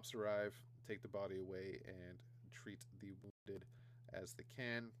 the cops arrive, take the body away, and treat the wounded as they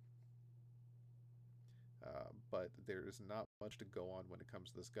can. But there is not much to go on when it comes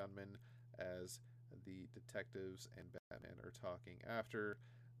to this gunman, as the detectives and Batman are talking after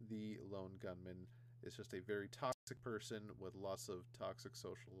the lone gunman is just a very toxic person with lots of toxic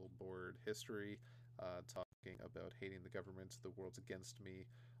social board history, talking about hating the government, the world's against me,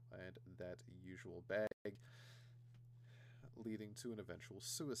 and that usual bag, leading to an eventual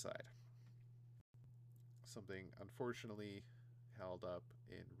suicide. Something unfortunately held up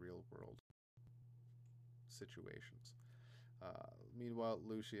in real world situations. Meanwhile,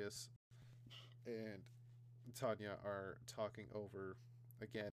 Lucius and Tanya are talking over,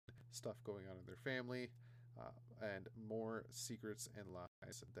 again, stuff going on in their family, and more secrets and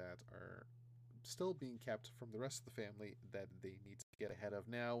lies that are still being kept from the rest of the family that they need to get ahead of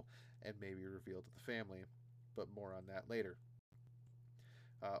now and maybe reveal to the family, but more on that later.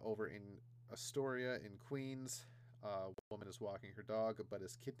 Over in Astoria in Queens, a woman is walking her dog but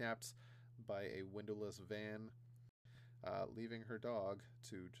is kidnapped by a windowless van, leaving her dog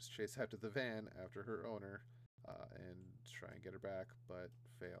to just chase after the van after her owner and try and get her back, but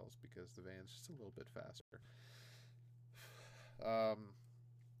fails because the van's just a little bit faster.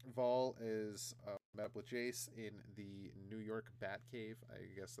 Vol is met up with Jace in the New York Batcave, I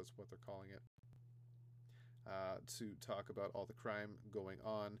guess that's what they're calling it, to talk about all the crime going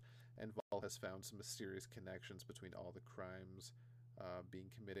on, and Vol has found some mysterious connections between all the crimes being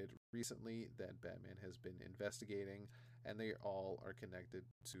committed recently that Batman has been investigating, and they all are connected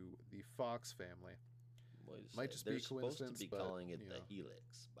to the Fox family. Might just be a coincidence, supposed to be but, calling it you the know.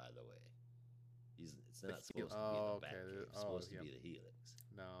 Helix, by the way. It's The not supposed to be Oh, the okay. Batcave. It's Oh, supposed to yep. be the Helix.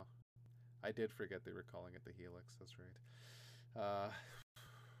 No, I did forget they were calling it the Helix. That's right.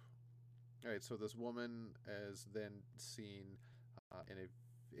 All right, so this woman is then seen in a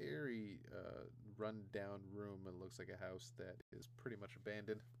very run-down room. It looks like a house that is pretty much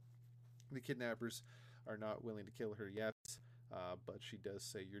abandoned. The kidnappers are not willing to kill her yet, but she does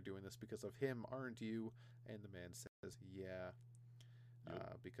say, "You're doing this because of him, aren't you?" And the man says, "Yeah,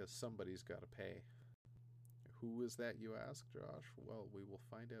 because somebody's got to pay." Who is that, you ask, Josh? Well, we will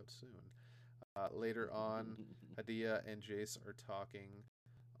find out soon. Later on, Hadia and Jace are talking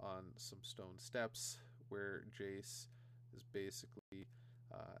on some stone steps where Jace is basically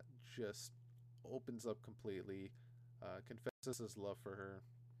just opens up completely, confesses his love for her,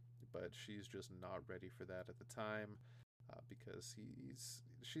 but she's just not ready for that at the time because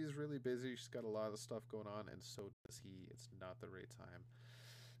she's really busy. She's got a lot of stuff going on, and so does he. It's not the right time.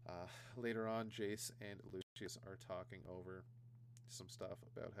 Later on, Jace and Lucius are talking over some stuff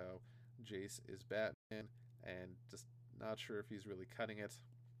about how Jace is Batman and just not sure if he's really cutting it.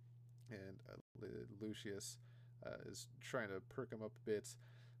 And Lucius is trying to perk him up a bit,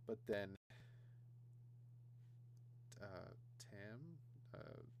 but then Tam,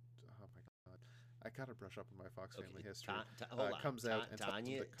 oh my god, I gotta brush up on my Fox family history. Hold on. Comes out and tells him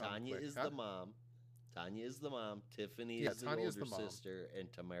Tanya to come Tanya quick. is the mom. Tanya is the mom. Tiffany is the Tanya is older the mom. sister,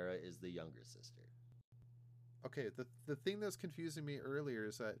 and Tamara is the younger sister. Okay, the thing that's confusing me earlier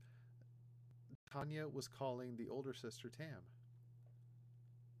is that Tanya was calling the older sister Tam.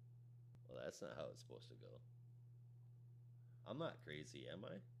 Well, that's not how it's supposed to go. I'm not crazy, am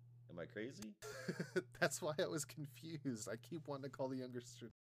I? Am I crazy? That's why I was confused. I keep wanting to call the younger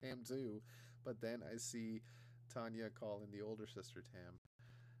sister Tam too, but then I see Tanya calling the older sister Tam.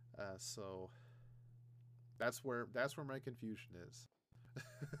 So that's where my confusion is.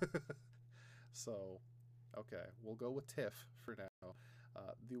 So, okay, we'll go with Tiff for now.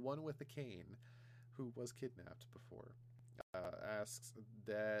 The one with the cane, who was kidnapped before, asks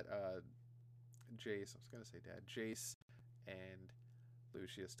that Jace, I was going to say Dad, Jace and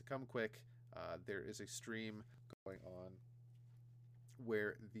Lucius to come quick. There is a stream going on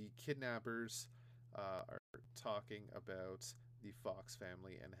where the kidnappers are talking about the Fox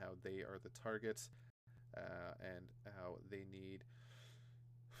family and how they are the target and how they need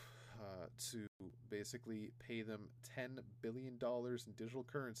to basically pay them $10 billion in digital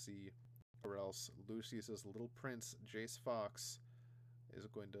currency, or else Lucius's little prince, Jace Fox, is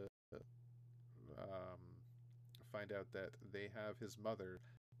going to find out that they have his mother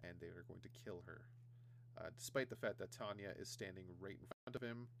and they are going to kill her. Despite the fact that Tanya is standing right in front of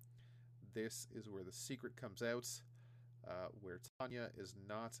him, this is where the secret comes out, where Tanya is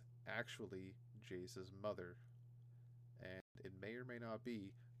not actually Jace's mother, and it may or may not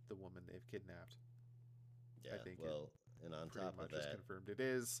be the woman they've kidnapped. Yeah, I think and on pretty top much of is that, confirmed it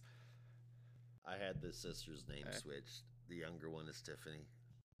is. I had the sister's name switched. The younger one is Tiffany.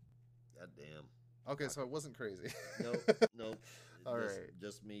 God damn. Okay, so it wasn't crazy. Nope. All right.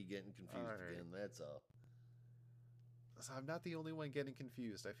 Just me getting confused again. That's all. So I'm not the only one getting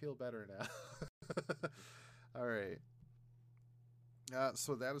confused. I feel better now. All right.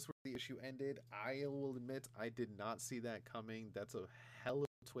 So that is where the issue ended. I will admit I did not see that coming. That's a hell of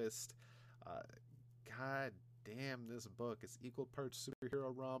a twist. Uh, God damn, this book is equal parts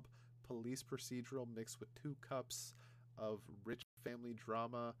superhero romp, police procedural mixed with 2 cups of rich family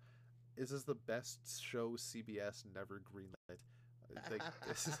drama. This is the best show CBS never greenlit. Like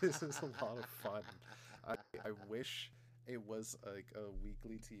this is a lot of fun. I wish it was like a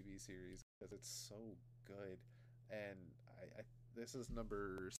weekly TV series because it's so good. And I this is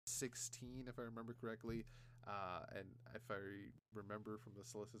number 16 if I remember correctly. And if I remember from the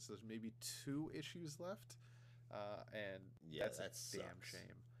solicits, there's maybe 2 issues left. And Yeah, that's a that damn sucks.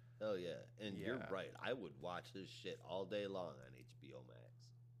 shame. Oh yeah, and you're Yeah. right. I would watch this shit all day long on HBO Max.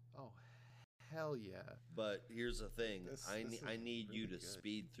 Oh hell yeah. But here's the thing: This is I need you really to good.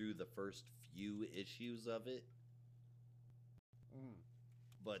 speed through the first few issues of it, Mm.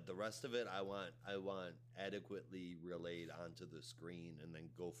 but the rest of it, I want adequately relayed onto the screen and then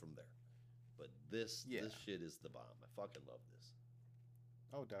go from there. But Yeah. this shit is the bomb. I fucking love this.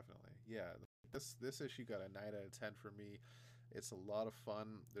 Oh, definitely. Yeah. This issue got a 9 out of 10 for me. It's a lot of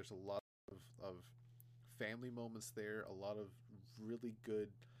fun. There's a lot of family moments there. A lot of really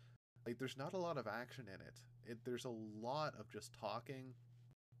good. Like, there's not a lot of action in it. There's a lot of just talking,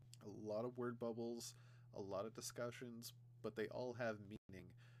 a lot of word bubbles, a lot of discussions, but they all have meaning.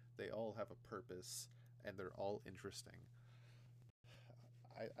 They all have a purpose, and they're all interesting.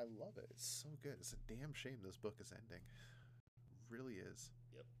 I love it. It's so good. It's a damn shame this book is ending. Really is.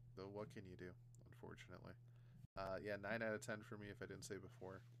 Yep. Though what can you do? Unfortunately. Yeah, 9 out of 10 for me. If I didn't say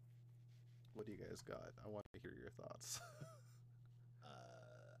before, what do you guys got? I want to hear your thoughts.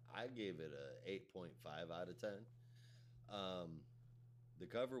 I gave it a 8.5 out of 10. Um, the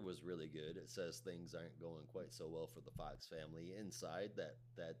cover was really good. It says things aren't going quite so well for the Fox family. Inside, that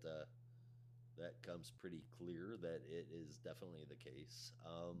comes pretty clear that it is definitely the case.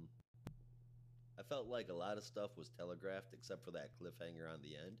 I felt like a lot of stuff was telegraphed except for that cliffhanger on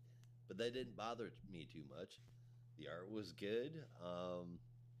the end, but that didn't bother me too much. The art was good.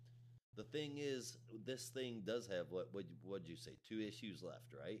 The thing is, this thing does have what'd you say? 2 issues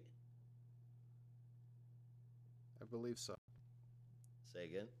left, right? I believe so. Say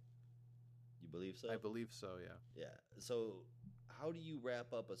again. You believe so? I believe so. Yeah. Yeah. So, how do you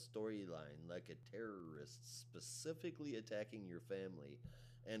wrap up a storyline like a terrorist specifically attacking your family,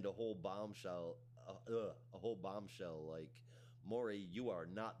 and a whole bombshell like Maury, you are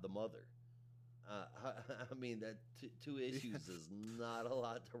not the mother. I mean that 2 issues is not a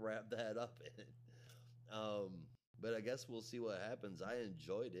lot to wrap that up in. Um, but I guess we'll see what happens. I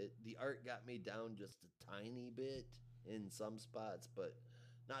enjoyed it. The art got me down just a tiny bit in some spots, but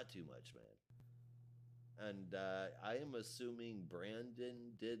not too much, man. And I am assuming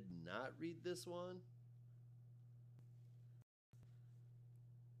Brandon did not read this one.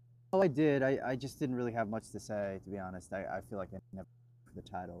 Oh, I did. I just didn't really have much to say, to be honest. I feel like I never for the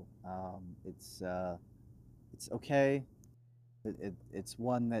title. It's okay. It's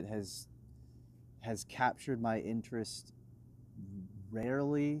one that has captured my interest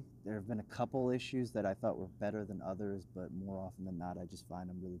rarely. There have been a couple issues that I thought were better than others, but more often than not, I just find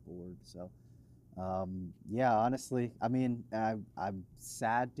I'm really bored. So, yeah, honestly, I mean, I'm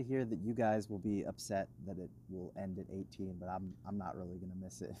sad to hear that you guys will be upset that it will end at 18, but I'm not really gonna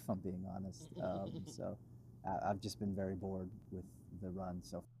miss it if I'm being honest. So, I've just been very bored with the run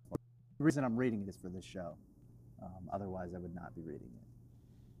so far. The reason I'm reading it is for this show. Otherwise, I would not be reading it.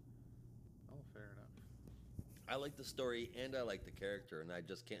 Oh, fair enough. I like the story and I like the character, and I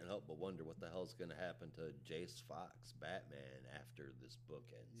just can't help but wonder what the hell's going to happen to Jace Fox, Batman, after this book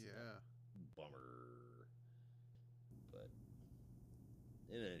ends. Yeah. Bummer. But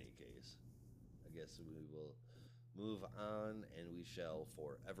in any case, I guess we will move on and we shall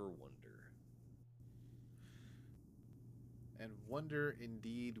forever wonder. And wonder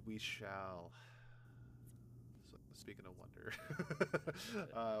indeed we shall. So, speaking of wonder,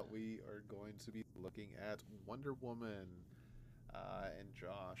 we are going to be looking at Wonder Woman. And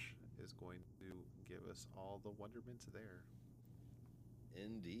Josh is going to give us all the wonderment there.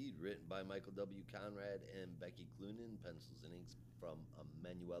 Indeed, written by Michael W. Conrad and Becky Cloonan, pencils and inks from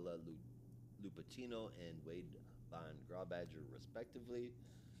Manuela Lupacino and Wade Von Grawbadger, respectively.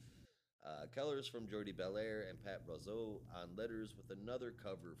 Colors from Jordi Belair and Pat Brazeau on letters with another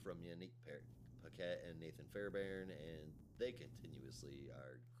cover from Yannick Paquette and Nathan Fairbairn, and they continuously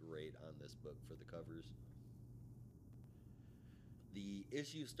are great on this book for the covers. The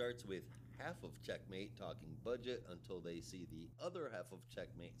issue starts with half of Checkmate talking budget until they see the other half of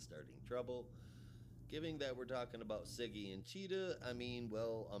Checkmate starting trouble. Given that we're talking about Siggy and Cheetah, I mean,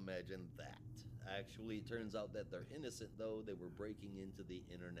 well, imagine that. Actually, it turns out that they're innocent, though. They were breaking into the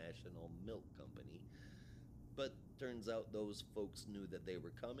International Milk Company. But turns out those folks knew that they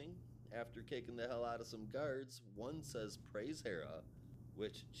were coming. After kicking the hell out of some guards, one says, "Praise Hera,"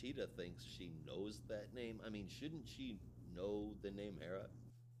 which Cheetah thinks she knows that name. I mean, shouldn't she know the name Hera?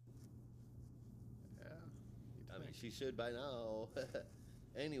 Yeah. I mean, she should by now.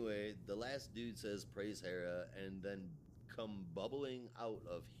 Anyway, the last dude says, "Praise Hera," and then come bubbling out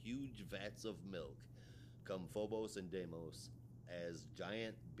of huge vats of milk come Phobos and Deimos as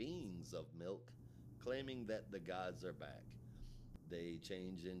giant beings of milk, claiming that the gods are back. They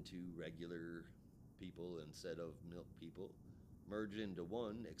change into regular people instead of milk people, merge into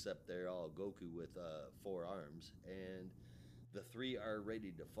one, except they're all Goku with 4 arms, and the three are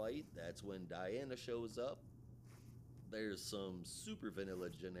ready to fight. That's when Diana shows up. There's some super vanilla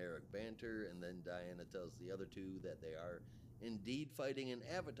generic banter, and then Diana tells the other two that they are indeed fighting an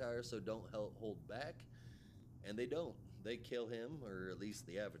avatar, so don't hold back. And they don't. They kill him, or at least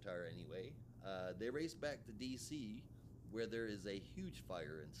the avatar anyway. They race back to DC, where there is a huge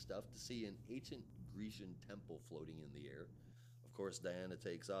fire and stuff, to see an ancient Grecian temple floating in the air. Of course, Diana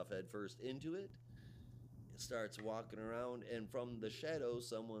takes off headfirst into it, starts walking around, and from the shadows,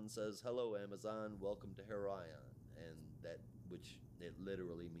 someone says, "Hello, Amazon, welcome to Herion," and that, which it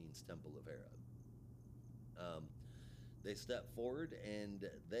literally means Temple of Hera. They step forward, and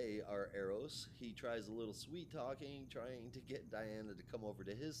they are Eros. He tries a little sweet talking, trying to get Diana to come over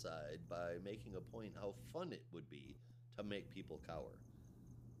to his side by making a point how fun it would be to make people cower.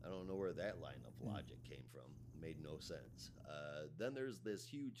 I don't know where that line of logic came from. Made no sense. Then there's this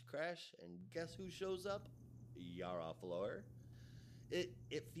huge crash, and guess who shows up? Yara Flor.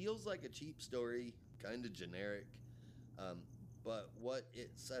 It feels like a cheap story, kind of generic, but what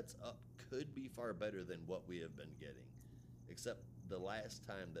it sets up could be far better than what we have been getting. Except the last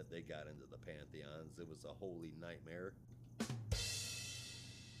time that they got into the Pantheons, it was a holy nightmare.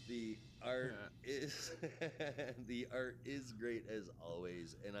 The art is the art is great as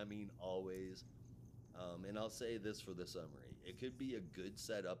always, and I mean always. And I'll say this for the summary: it could be a good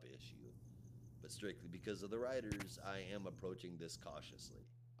setup issue, but strictly because of the writers, I am approaching this cautiously.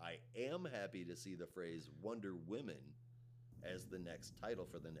 I am happy to see the phrase Wonder Women as the next title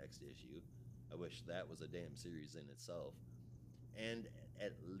for the next issue. I wish that was a damn series in itself. And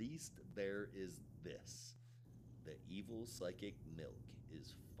at least there is this: the evil psychic milk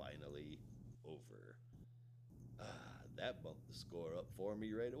is finally over. That bumped the score up for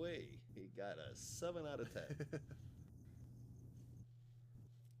me right away. He got a 7 out of 10.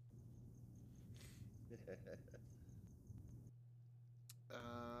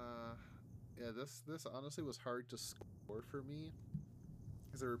 Yeah, this honestly was hard to score for me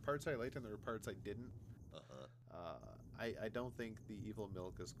because there were parts I liked and there were parts I didn't. I don't think the evil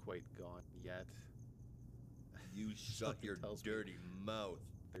milk is quite gone yet. You shut your dirty mouth.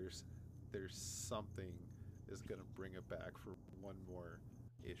 There's something is gonna bring it back for one more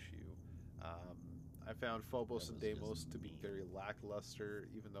issue. I found Phobos and Deimos to be very lackluster,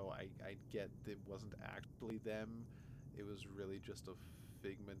 even though I get that it wasn't actually them. It was really just a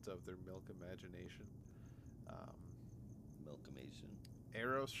figment of their milk imagination. Milkamation.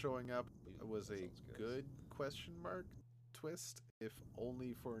 Eros showing up was a good question mark twist, if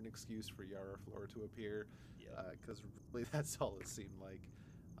only for an excuse for Yara Flor to appear, because really that's all it seemed like.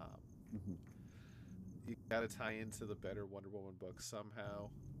 You gotta tie into the better Wonder Woman book somehow.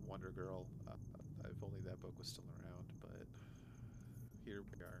 Wonder Girl, if only that book was still around, but here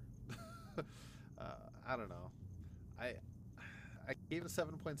we are. I don't know. I gave it a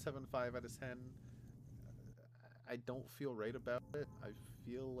 7.75 out of 10. I don't feel right about it. I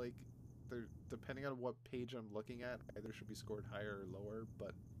feel like depending on what page I'm looking at, either should be scored higher or lower,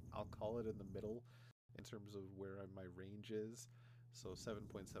 but I'll call it in the middle in terms of where my range is. So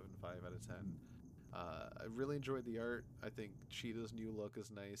 7.75 out of 10. I really enjoyed the art. I think Cheetah's new look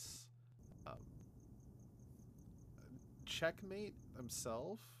is nice. Checkmate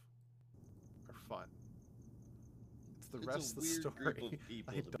themselves are fun. It's the rest of the story. It's a weird group of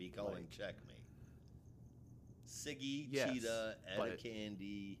people to be calling Checkmate. Siggy, yes, Cheetah, Etta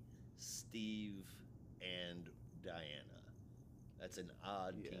Candy, Steve, and Diana. That's an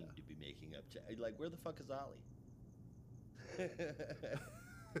odd team to be making up. Like, where the fuck is Ollie?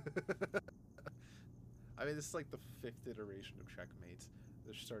 I mean, this is like the 5th iteration of Checkmates.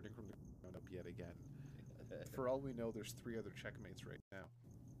 They're starting from the ground up yet again. For all we know, there's 3 other Checkmates right now.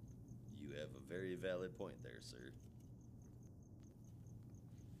 You have a very valid point there, sir.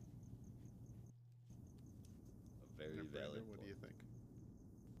 A very valid Brandon, what point. do you think?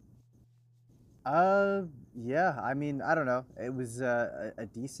 Yeah, I mean, I don't know. It was a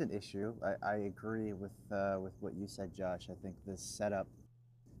decent issue. I agree with what you said, Josh. I think this setup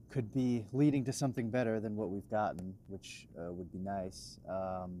could be leading to something better than what we've gotten, which would be nice.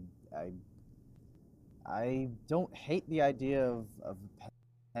 I don't hate the idea of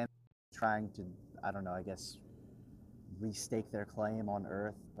Penn trying to, I don't know, I guess restake their claim on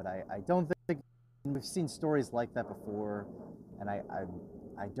Earth, but I don't think we've seen stories like that before, and I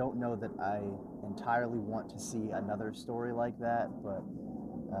don't know that I entirely want to see another story like that. But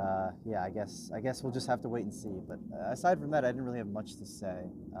yeah, I guess we'll just have to wait and see. But aside from that, I didn't really have much to say.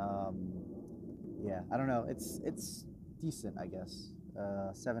 Yeah, I don't know. It's decent, I guess.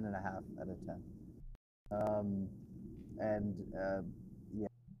 7.5 out of 10. Um, and yeah,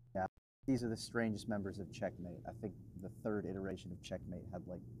 yeah, these are the strangest members of Checkmate. I think the third iteration of Checkmate had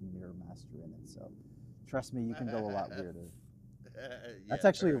like Mirror Master in it. So trust me, you can go a lot weirder. That's Yeah,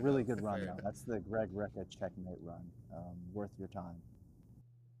 actually a fair really enough. good run, Fair though. enough. That's the Greg Recca Checkmate run. Worth your time.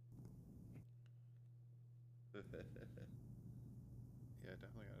 Yeah,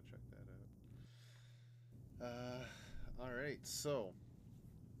 definitely gotta check that out. All right, so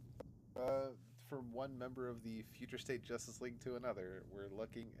uh, from one member of the Future State Justice League to another, we're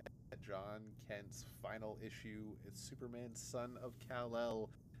looking at John Kent's final issue. It's Superman, Son of Kal-El,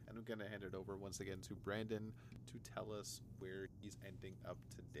 and I'm gonna hand it over once again to Brandon to tell us where he's ending up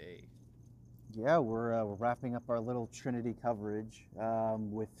today. Yeah, we're wrapping up our little Trinity coverage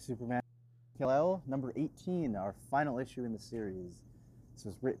with Superman Kal-El number 18, our final issue in the series. This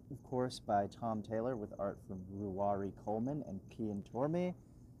was written, of course, by Tom Taylor with art from Ruari Coleman and Kian Tormey,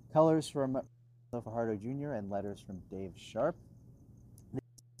 colors from Fajardo Jr., and letters from Dave Sharp.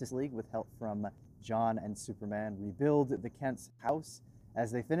 Justice League, with help from John and Superman, rebuild the Kent's house.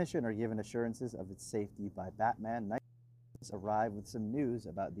 As they finish it and are given assurances of its safety by Batman, Knights arrive with some news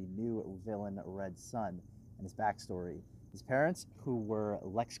about the new villain Red Sun and his backstory. His parents, who were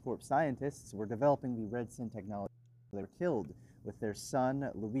LexCorp scientists, were developing the Red Sun technology. They were killed, with their son,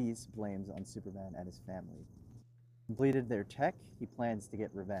 Luis, blames on Superman and his family. Completed their tech, he plans to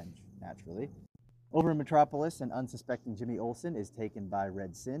get revenge, naturally. Over in Metropolis, an unsuspecting Jimmy Olsen is taken by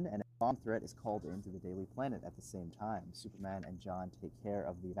Red Sin, and a bomb threat is called into the Daily Planet at the same time. Superman and John take care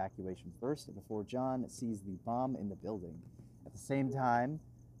of the evacuation first before John sees the bomb in the building. At the same time,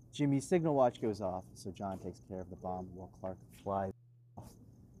 Jimmy's signal watch goes off, so John takes care of the bomb while Clark flies off.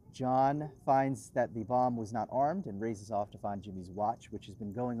 John finds that the bomb was not armed and races off to find Jimmy's watch, which has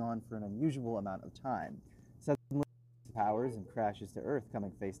been going on for an unusual amount of time. Suddenly, he powers and crashes to Earth,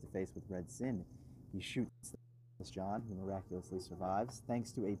 coming face to face with Red Sin. He shoots John, who miraculously survives,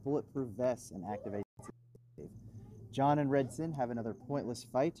 thanks to a bulletproof vest and activates it. John and Red Sin have another pointless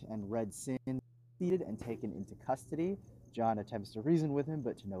fight, and Red Sin is defeated and taken into custody. John attempts to reason with him,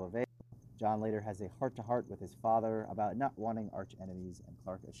 but to no avail. John later has a heart-to-heart with his father about not wanting arch enemies, and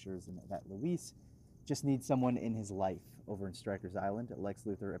Clark assures him that Luis just needs someone in his life. Over in Stryker's Island, Lex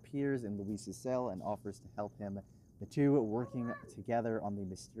Luthor appears in Luis's cell and offers to help him, the two working together on the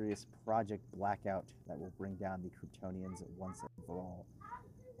mysterious Project Blackout that will bring down the Kryptonians once and for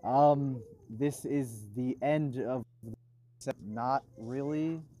all. This is the end of the set. Not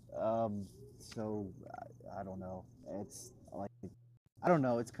really. So I don't know. It's like, I don't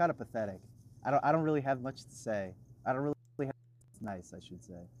know. It's kind of pathetic. I don't really have much to say. I don't really have. It's nice, I should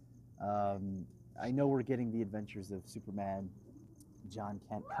say. Um, I know we're getting the adventures of Superman, John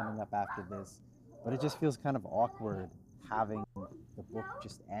Kent coming up after this, but it just feels kind of awkward having the book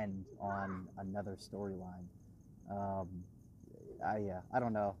just end on another storyline. Um, I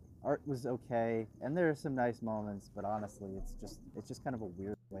don't know. Art was okay, and there are some nice moments, but honestly, it's just kind of a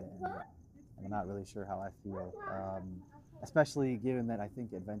weird way to end it, and I'm not really sure how I feel. Especially given that I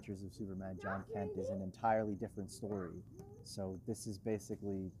think Adventures of Superman John Kent is an entirely different story. So this is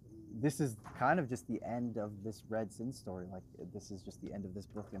kind of just the end of this Red Sin story. Like, this is just the end of this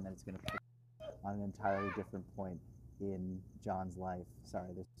book, and then it's going to pick on an entirely different point in John's life. Sorry,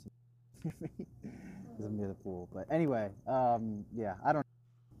 there's some near the pool, but anyway, yeah, I don't.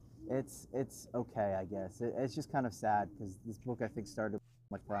 It's okay, I guess. It's just kind of sad because this book I think started with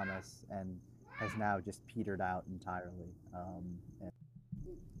much promise and has now just petered out entirely. And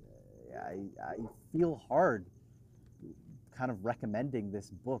I feel hard kind of recommending this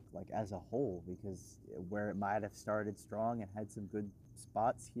book like as a whole, because where it might have started strong and had some good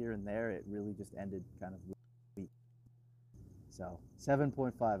spots here and there, it really just ended kind of weak. So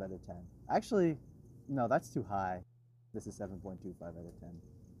 7.5 out of 10. Actually, no, that's too high. This is 7.25 out of 10.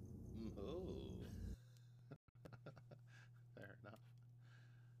 Oh, Fair enough.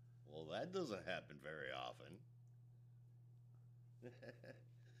 well, that doesn't happen very often.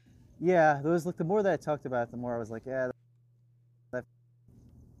 Yeah, those look. The more that I talked about it, the more I was like, yeah, that,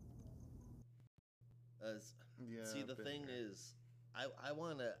 As Yeah, see, the been thing there. is, I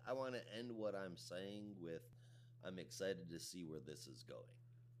wanna end what I'm saying with, I'm excited to see where this is going,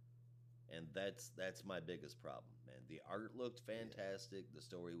 and that's my biggest problem, man. The art looked Yeah. fantastic. The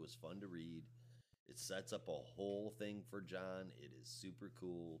story was fun to read. It sets up a whole thing for John. It is super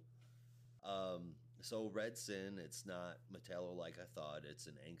cool. So Red Sin, it's not Metallo like I thought. It's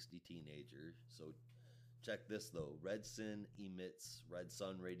an angsty teenager. So check this though. Red Sin emits red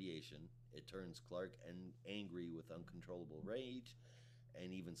sun radiation. It turns Clark angry with uncontrollable rage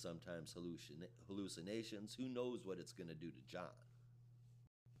and even sometimes hallucinations. Who knows what it's going to do to John?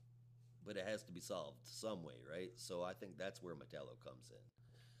 But it has to be solved some way, right? So I think that's where Metallo comes in.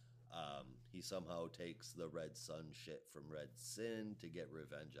 He somehow takes the Red Sun shit from Red Sin to get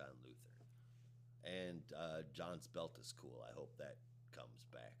revenge on Luther. And John's belt is cool. I hope that comes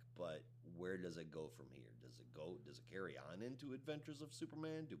back. But where does it go from here? Does it go? Does it carry on into Adventures of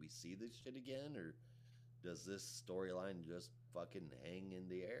Superman? Do we see this shit again, or does this storyline just fucking hang in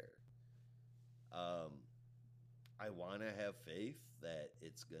the air? Um, I want to have faith that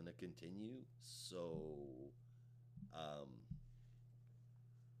it's gonna continue. So, um,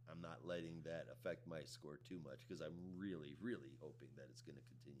 I'm not letting that affect my score too much because I'm really, really hoping that it's going to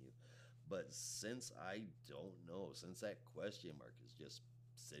continue. But since I don't know, since that question mark is just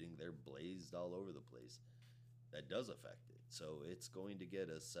sitting there blazed all over the place, that does affect it. So it's going to get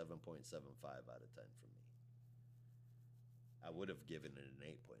a 7.75 out of 10 from me. I would have given it an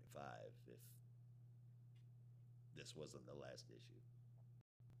 8.5 if this wasn't the last issue.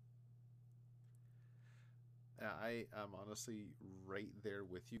 I am honestly right there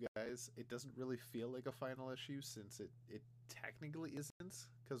with you guys. It doesn't really feel like a final issue since it technically isn't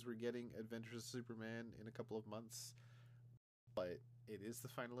because we're getting Adventures of Superman in a couple of months, but it is the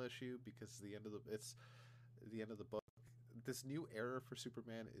final issue because it's the end of the book. This new era for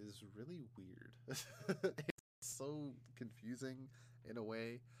Superman is really weird. It's so confusing in a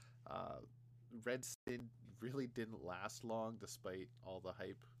way. Uh, Red Sin really didn't last long despite all the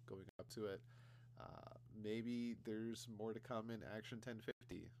hype going up to it. Maybe there's more to come in Action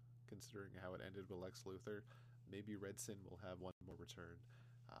 1050, considering how it ended with Lex Luthor. Maybe Red Sin will have one more return.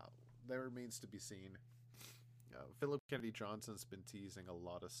 Uh, that remains to be seen. Philip Kennedy Johnson's been teasing a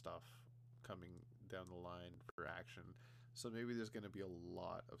lot of stuff coming down the line for Action, so maybe there's going to be a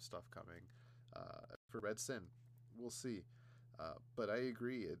lot of stuff coming for Red Sin. We'll see. But I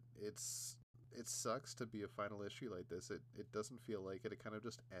agree. It sucks to be a final issue like this. It doesn't feel like it. It kind of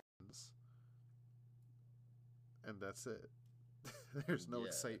just ends, and that's it. There's no Yeah,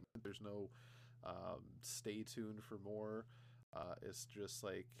 excitement. There's no stay tuned for more. It's just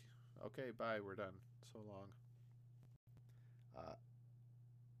like, okay, bye, we're done. So long. Uh,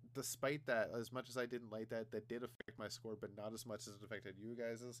 Despite that, as much as I didn't like that, that did affect my score, but not as much as it affected you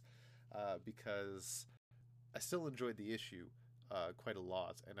guys's, because I still enjoyed the issue quite a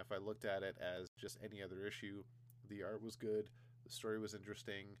lot. And if I looked at it as just any other issue, the art was good, the story was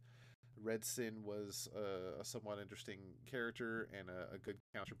interesting. Red Sin was a somewhat interesting character and a good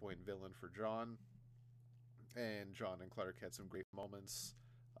counterpoint villain for John. And John and Clark had some great moments,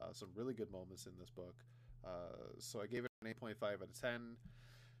 some really good moments in this book. So I gave it an 8.5 out of 10,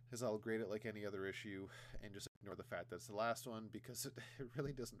 as I'll grade it like any other issue and just ignore the fact that it's the last one because it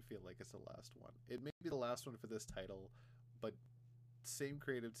really doesn't feel like it's the last one. It may be the last one for this title, but same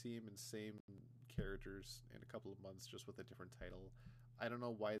creative team and same characters in a couple of months just with a different title. I don't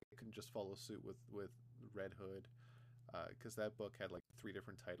know why they couldn't just follow suit with Red Hood because that book had like 3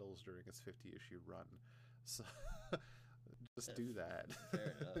 different titles during its 50 issue run. So just do that.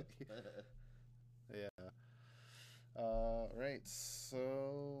 fair enough. Yeah. Right.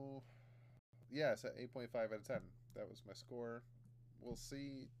 So yeah, so 8.5 out of 10. That was my score. We'll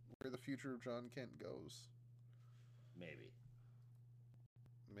see where the future of John Kent goes. Maybe,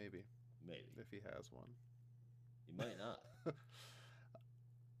 Maybe maybe if he has one. he might not.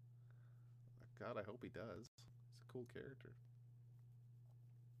 God, I hope he does. He's a cool character.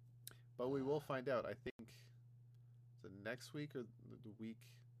 But we will find out. I think the next week or the week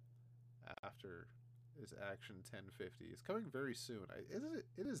after is Action 1050. It's coming very soon.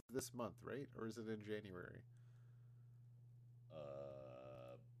 It is this month, right? Or is it in January?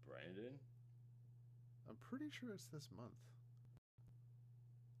 Brandon. I'm pretty sure it's this month.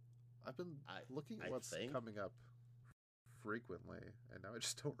 I've been I looking at I what's think coming up frequently, and now I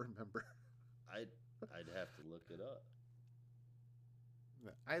just don't remember. I'd have to look it up.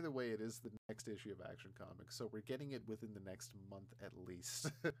 Either way, it is the next issue of Action Comics, so we're getting it within the next month at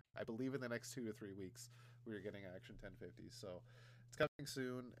least. I believe in the next 2 to 3 weeks, we're getting Action 1050. So It's coming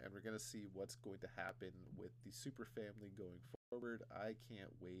soon, and we're gonna see what's going to happen with the Super Family going forward. I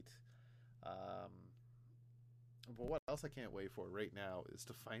can't wait. But what else I can't wait for right now is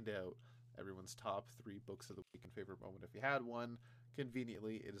to find out everyone's top 3 books of the week and favorite moment if you had one.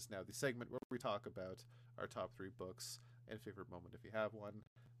 Conveniently, it is now the segment where we talk about our top 3 books and favorite moment if you have one.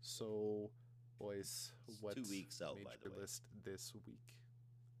 So, boys, It's what 2 weeks out, made by the your way. list this week?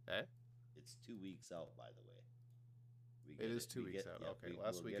 Eh? It's 2 weeks out, by the way. It is 2 weeks out. Okay,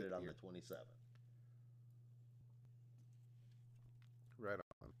 last we'll week get of it the on year. the 27th. Right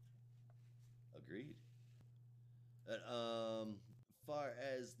on. Agreed. Far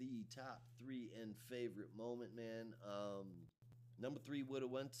as the top 3 and favorite moment, man, number 3 would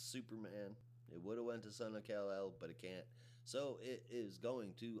have went to Superman. It would have went to Son of Kal-El, but it can't. So it is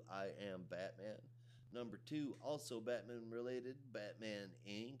going to I Am Batman. Number 2, also Batman related, Batman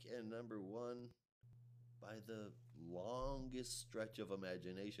Inc. And number 1, by the longest stretch of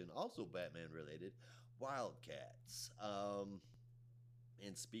imagination, also Batman related, Wildcats.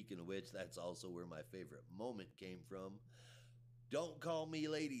 And speaking of which, that's also where my favorite moment came from. Don't Call Me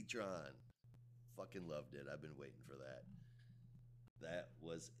Ladytron. Fucking loved it. I've been waiting for that. That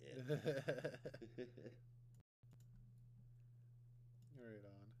was it. Right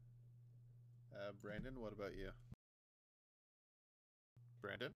on. Brandon, what about you?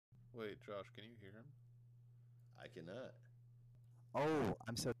 Brandon? Wait, Josh, can you hear him? I cannot. Oh,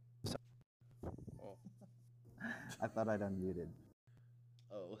 I'm so sorry. Oh. I thought I'd unmuted.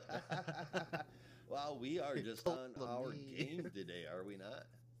 Oh. Wow, we are just Don't on look our me. game today, are we not?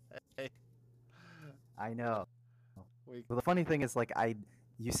 Hey. I know. Wait. Well, the funny thing is, like,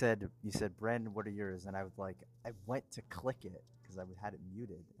 you said, Brandon, what are yours? And I was like, I went to click it because I had it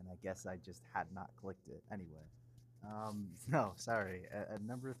muted, and I guess I just had not clicked it anyway. No, sorry. At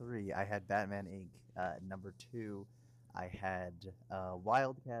number 3, I had Batman Inc. At number 2, I had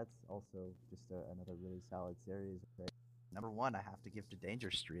Wildcats, also just another really solid series. Right? Number 1, I have to give to Danger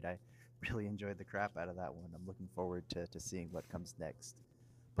Street. I really enjoyed the crap out of that one. I'm looking forward to seeing what comes next.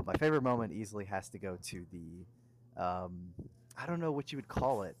 But my favorite moment easily has to go to the, I don't know what you would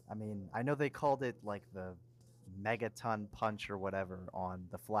call it. I mean, I know they called it like the Megaton Punch or whatever on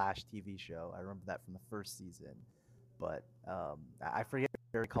the Flash TV show. I remember that from the first season. But I forget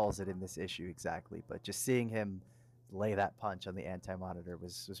what he calls it in this issue exactly. But just seeing him lay that punch on the Anti-Monitor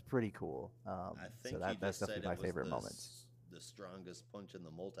was pretty cool. I think so he that's just said definitely my it was favorite moment. the strongest punch in the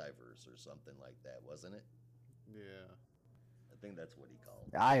multiverse or something like that, wasn't it? Yeah. I think that's what he called.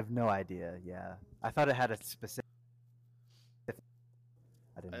 I have no idea. Yeah, I thought it had a specific.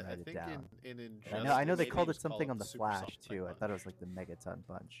 I didn't I write it think down. in But I know they Injustice, called they it just call something on the the Super Flash Sonic too. I Punch. thought it was like the Megaton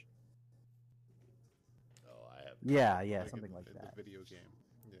Punch. Oh, I have. Yeah, Like something in, like in that. the video game.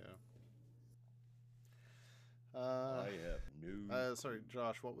 Yeah. I have no. Sorry,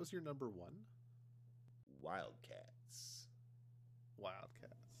 Josh. What was your number 1? Wildcats.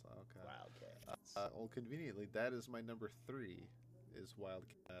 Wildcats. Okay. Wildcats. Well, conveniently, that is my number 3. Is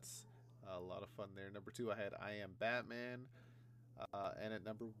Wildcats. A lot of fun there. Number 2, I had I Am Batman. And at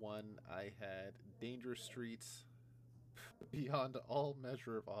number 1, I had Danger Streets. Beyond all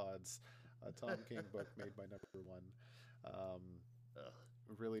measure of odds. A Tom King book made my number 1. Ugh.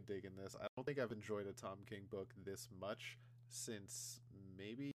 Really digging this. I don't think I've enjoyed a Tom King book this much since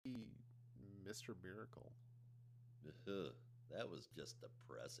maybe Mr. Miracle. Ugh. That was just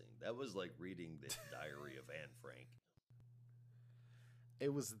depressing. That was like reading the Diary of Anne Frank.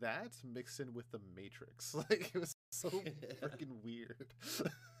 It was that mixed in with the Matrix. Like, it was so freaking weird.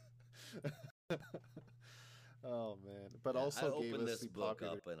 Oh man! But Yeah, I also gave opened us this the book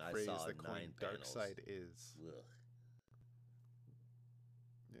popular up and I phrase saw that coined 9 "Dark panels. Side is." Ugh.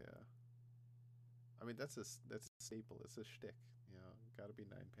 Yeah. I mean, that's a staple. It's a shtick. You know, got to be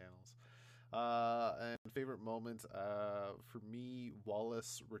 9 panels. And favorite moment for me,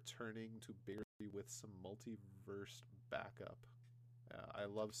 Wallace returning to Barry with some multiverse backup. I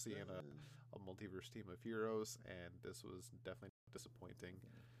love seeing a multiverse team of heroes, and this was definitely disappointing.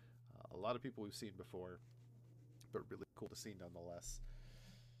 A lot of people we've seen before, but really cool to see nonetheless.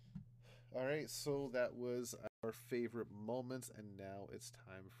 All right, so that was our favorite moments, and now it's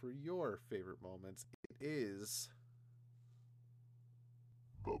time for your favorite moments. It is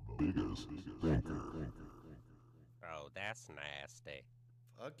The biggest stinker. Oh, that's nasty.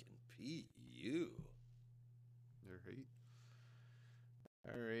 Fucking P.U.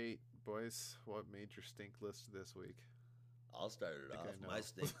 All right, boys. What made your stink list this week? I'll start it Think I off. know. My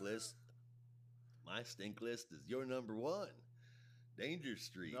stink list. My stink list is your number 1. Danger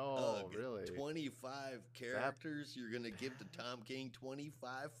Street. No, Ugh, really? 25 characters. You're gonna give to Tom King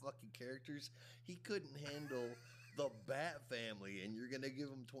 25 fucking characters. He couldn't handle the Bat Family, and you're gonna give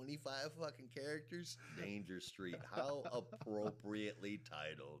them 25 fucking characters? Danger Street. How appropriately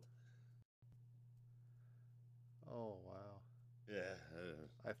titled. Oh wow. Yeah.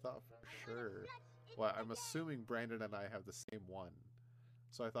 I thought for sure. Well, I'm assuming Brandon and I have the same one,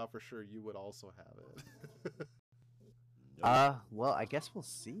 so I thought for sure you would also have it. Well, I guess we'll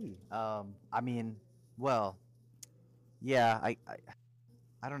see. I mean, well, yeah,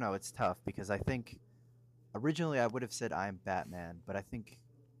 I don't know. It's tough because I think originally I would have said I'm Batman, but I think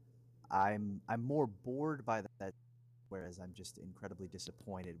I'm more bored by that, whereas I'm just incredibly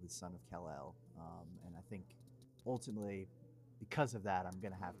disappointed with Son of Kal-El. And I think ultimately, because of that, I'm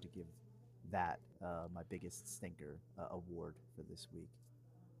gonna have to give that my biggest stinker award for this week.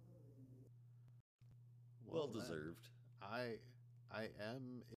 Well then, deserved. I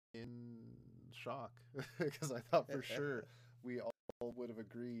am in shock because I thought for sure we all would have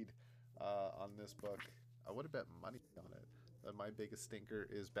agreed on this book. I would have bet money on it. That my biggest stinker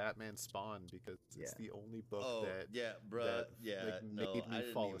is Batman Spawn because it's the only book Oh, that yeah, bruh. that Yeah, like, no, made I me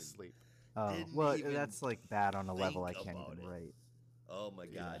didn't fall even asleep. Oh, Didn't well, even that's like bad on a level I think can't about even it. rate. Oh my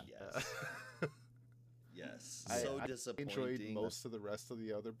god, Yeah. yes. Yes. I- So I disappointing. enjoyed most of the rest of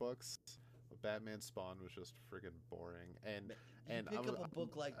the other books. But Batman Spawn was just friggin' boring, and You pick I'm up a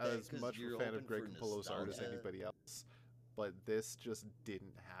book like that as 'cause much you're a fan hoping of Greg for Capullo's art as nostalgia. anybody else. But this just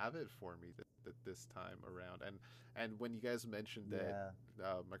didn't have it for me this time around. And when you guys mentioned that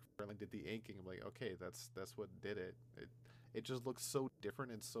McFarlane did the inking, I'm like, okay, that's what did it. It just looks so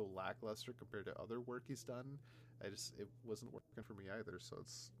different and so lackluster compared to other work he's done. It wasn't working for me either. So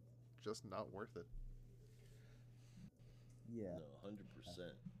it's just not worth it. Yeah. No,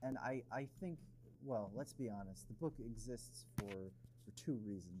 100%. And I think, well, let's be honest, the book exists for two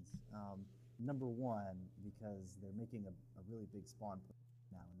reasons. Number one, because they're making a really big Spawn book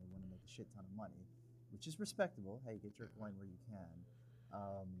now and they want to make a shit ton of money, which is respectable. Hey, get your coin where you can.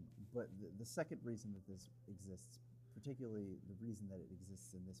 But the second reason that this exists, particularly the reason that it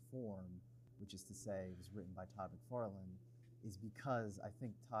exists in this form, which is to say it was written by Todd McFarlane, is because I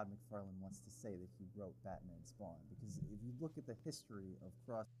think Todd McFarlane wants to say that he wrote Batman Spawn. Because if you look at the history of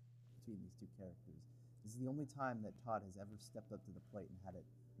cross between these two characters, this is the only time that Todd has ever stepped up to the plate and had it,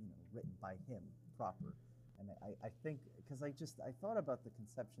 written by him proper. And I think because I thought about the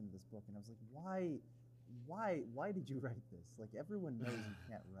conception of this book and I was like, why did you write this? Like everyone knows you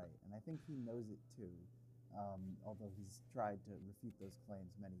can't write, and I think he knows it too. Although he's tried to refute those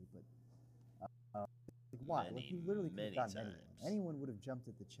claims many, but. Like why? Like you literally could have gotten anyone. Anyone would have jumped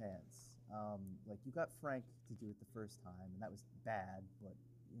at the chance. Like you got Frank to do it the first time, and that was bad. But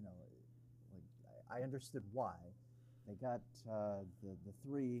like I understood why. They got the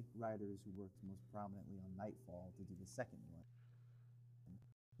three writers who worked most prominently on Nightfall to do the second one.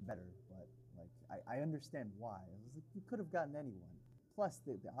 Better, but like I understand why. I was like, you could have gotten anyone. Plus,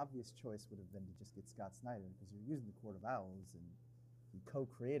 the obvious choice would have been to just get Scott Snyder because you're using the Court of Owls and he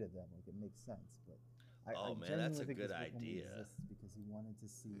co-created them. Like it makes sense, but. I man, that's a think good this book only idea. exists because he wanted to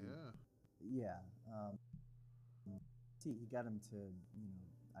see. Yeah. See, he got him to,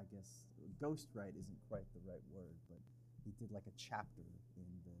 I guess ghostwrite isn't quite the right word, but he did like a chapter in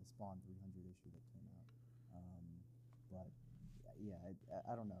the Spawn 300 issue that came out. But yeah,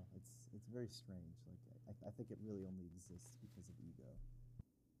 I don't know. It's very strange. Like I think it really only exists because of ego.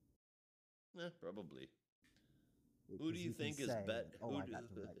 Probably. Who do you think is better? Oh, I got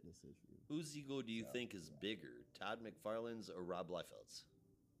to write this issue. Whose ego do you think is bigger, Todd McFarlane's or Rob Liefeld's?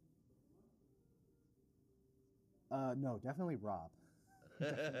 No, definitely Rob.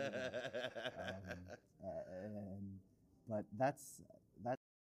 But that's a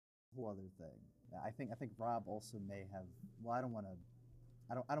whole other thing. I think Rob also may have. Well, I don't want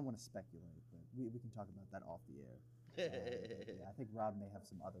to speculate, but we can talk about that off the air. Yeah, I think Rob may have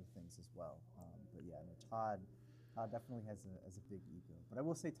some other things as well. But yeah, no, Todd definitely has a big ego. But I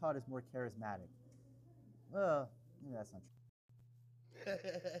will say Todd is more charismatic. That's not true.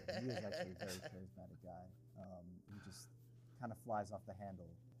 He is actually a very charismatic guy. He just kind of flies off the handle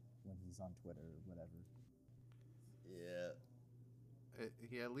when he's on Twitter or whatever. Yeah.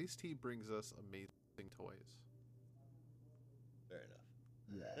 At least he brings us amazing toys. Fair enough.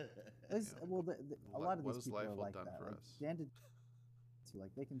 Yeah. Well, a lot of these people are like that. Like Dan did too.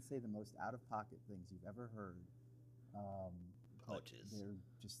 Like they can say the most out-of-pocket things you've ever heard. But they're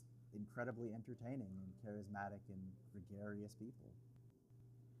just incredibly entertaining and charismatic and gregarious people.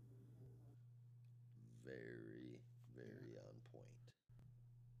 Very, very on point.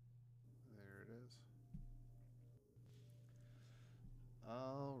 There it is.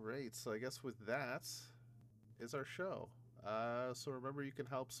 All right, so I guess with that is our show. So remember, you can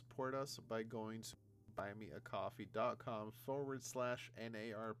help support us by going to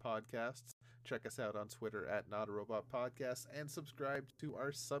buymeacoffee.com/NAR podcasts. Check us out on Twitter at Not a Robot Podcast and subscribe to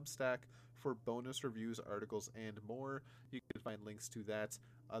our Substack for bonus reviews, articles, and more. You can find links to that,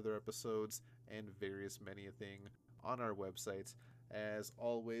 other episodes, and various many a thing on our website. As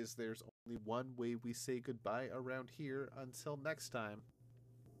always, there's only one way we say goodbye around here. Until next time.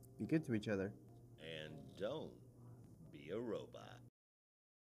 Be good to each other. And don't be a robot.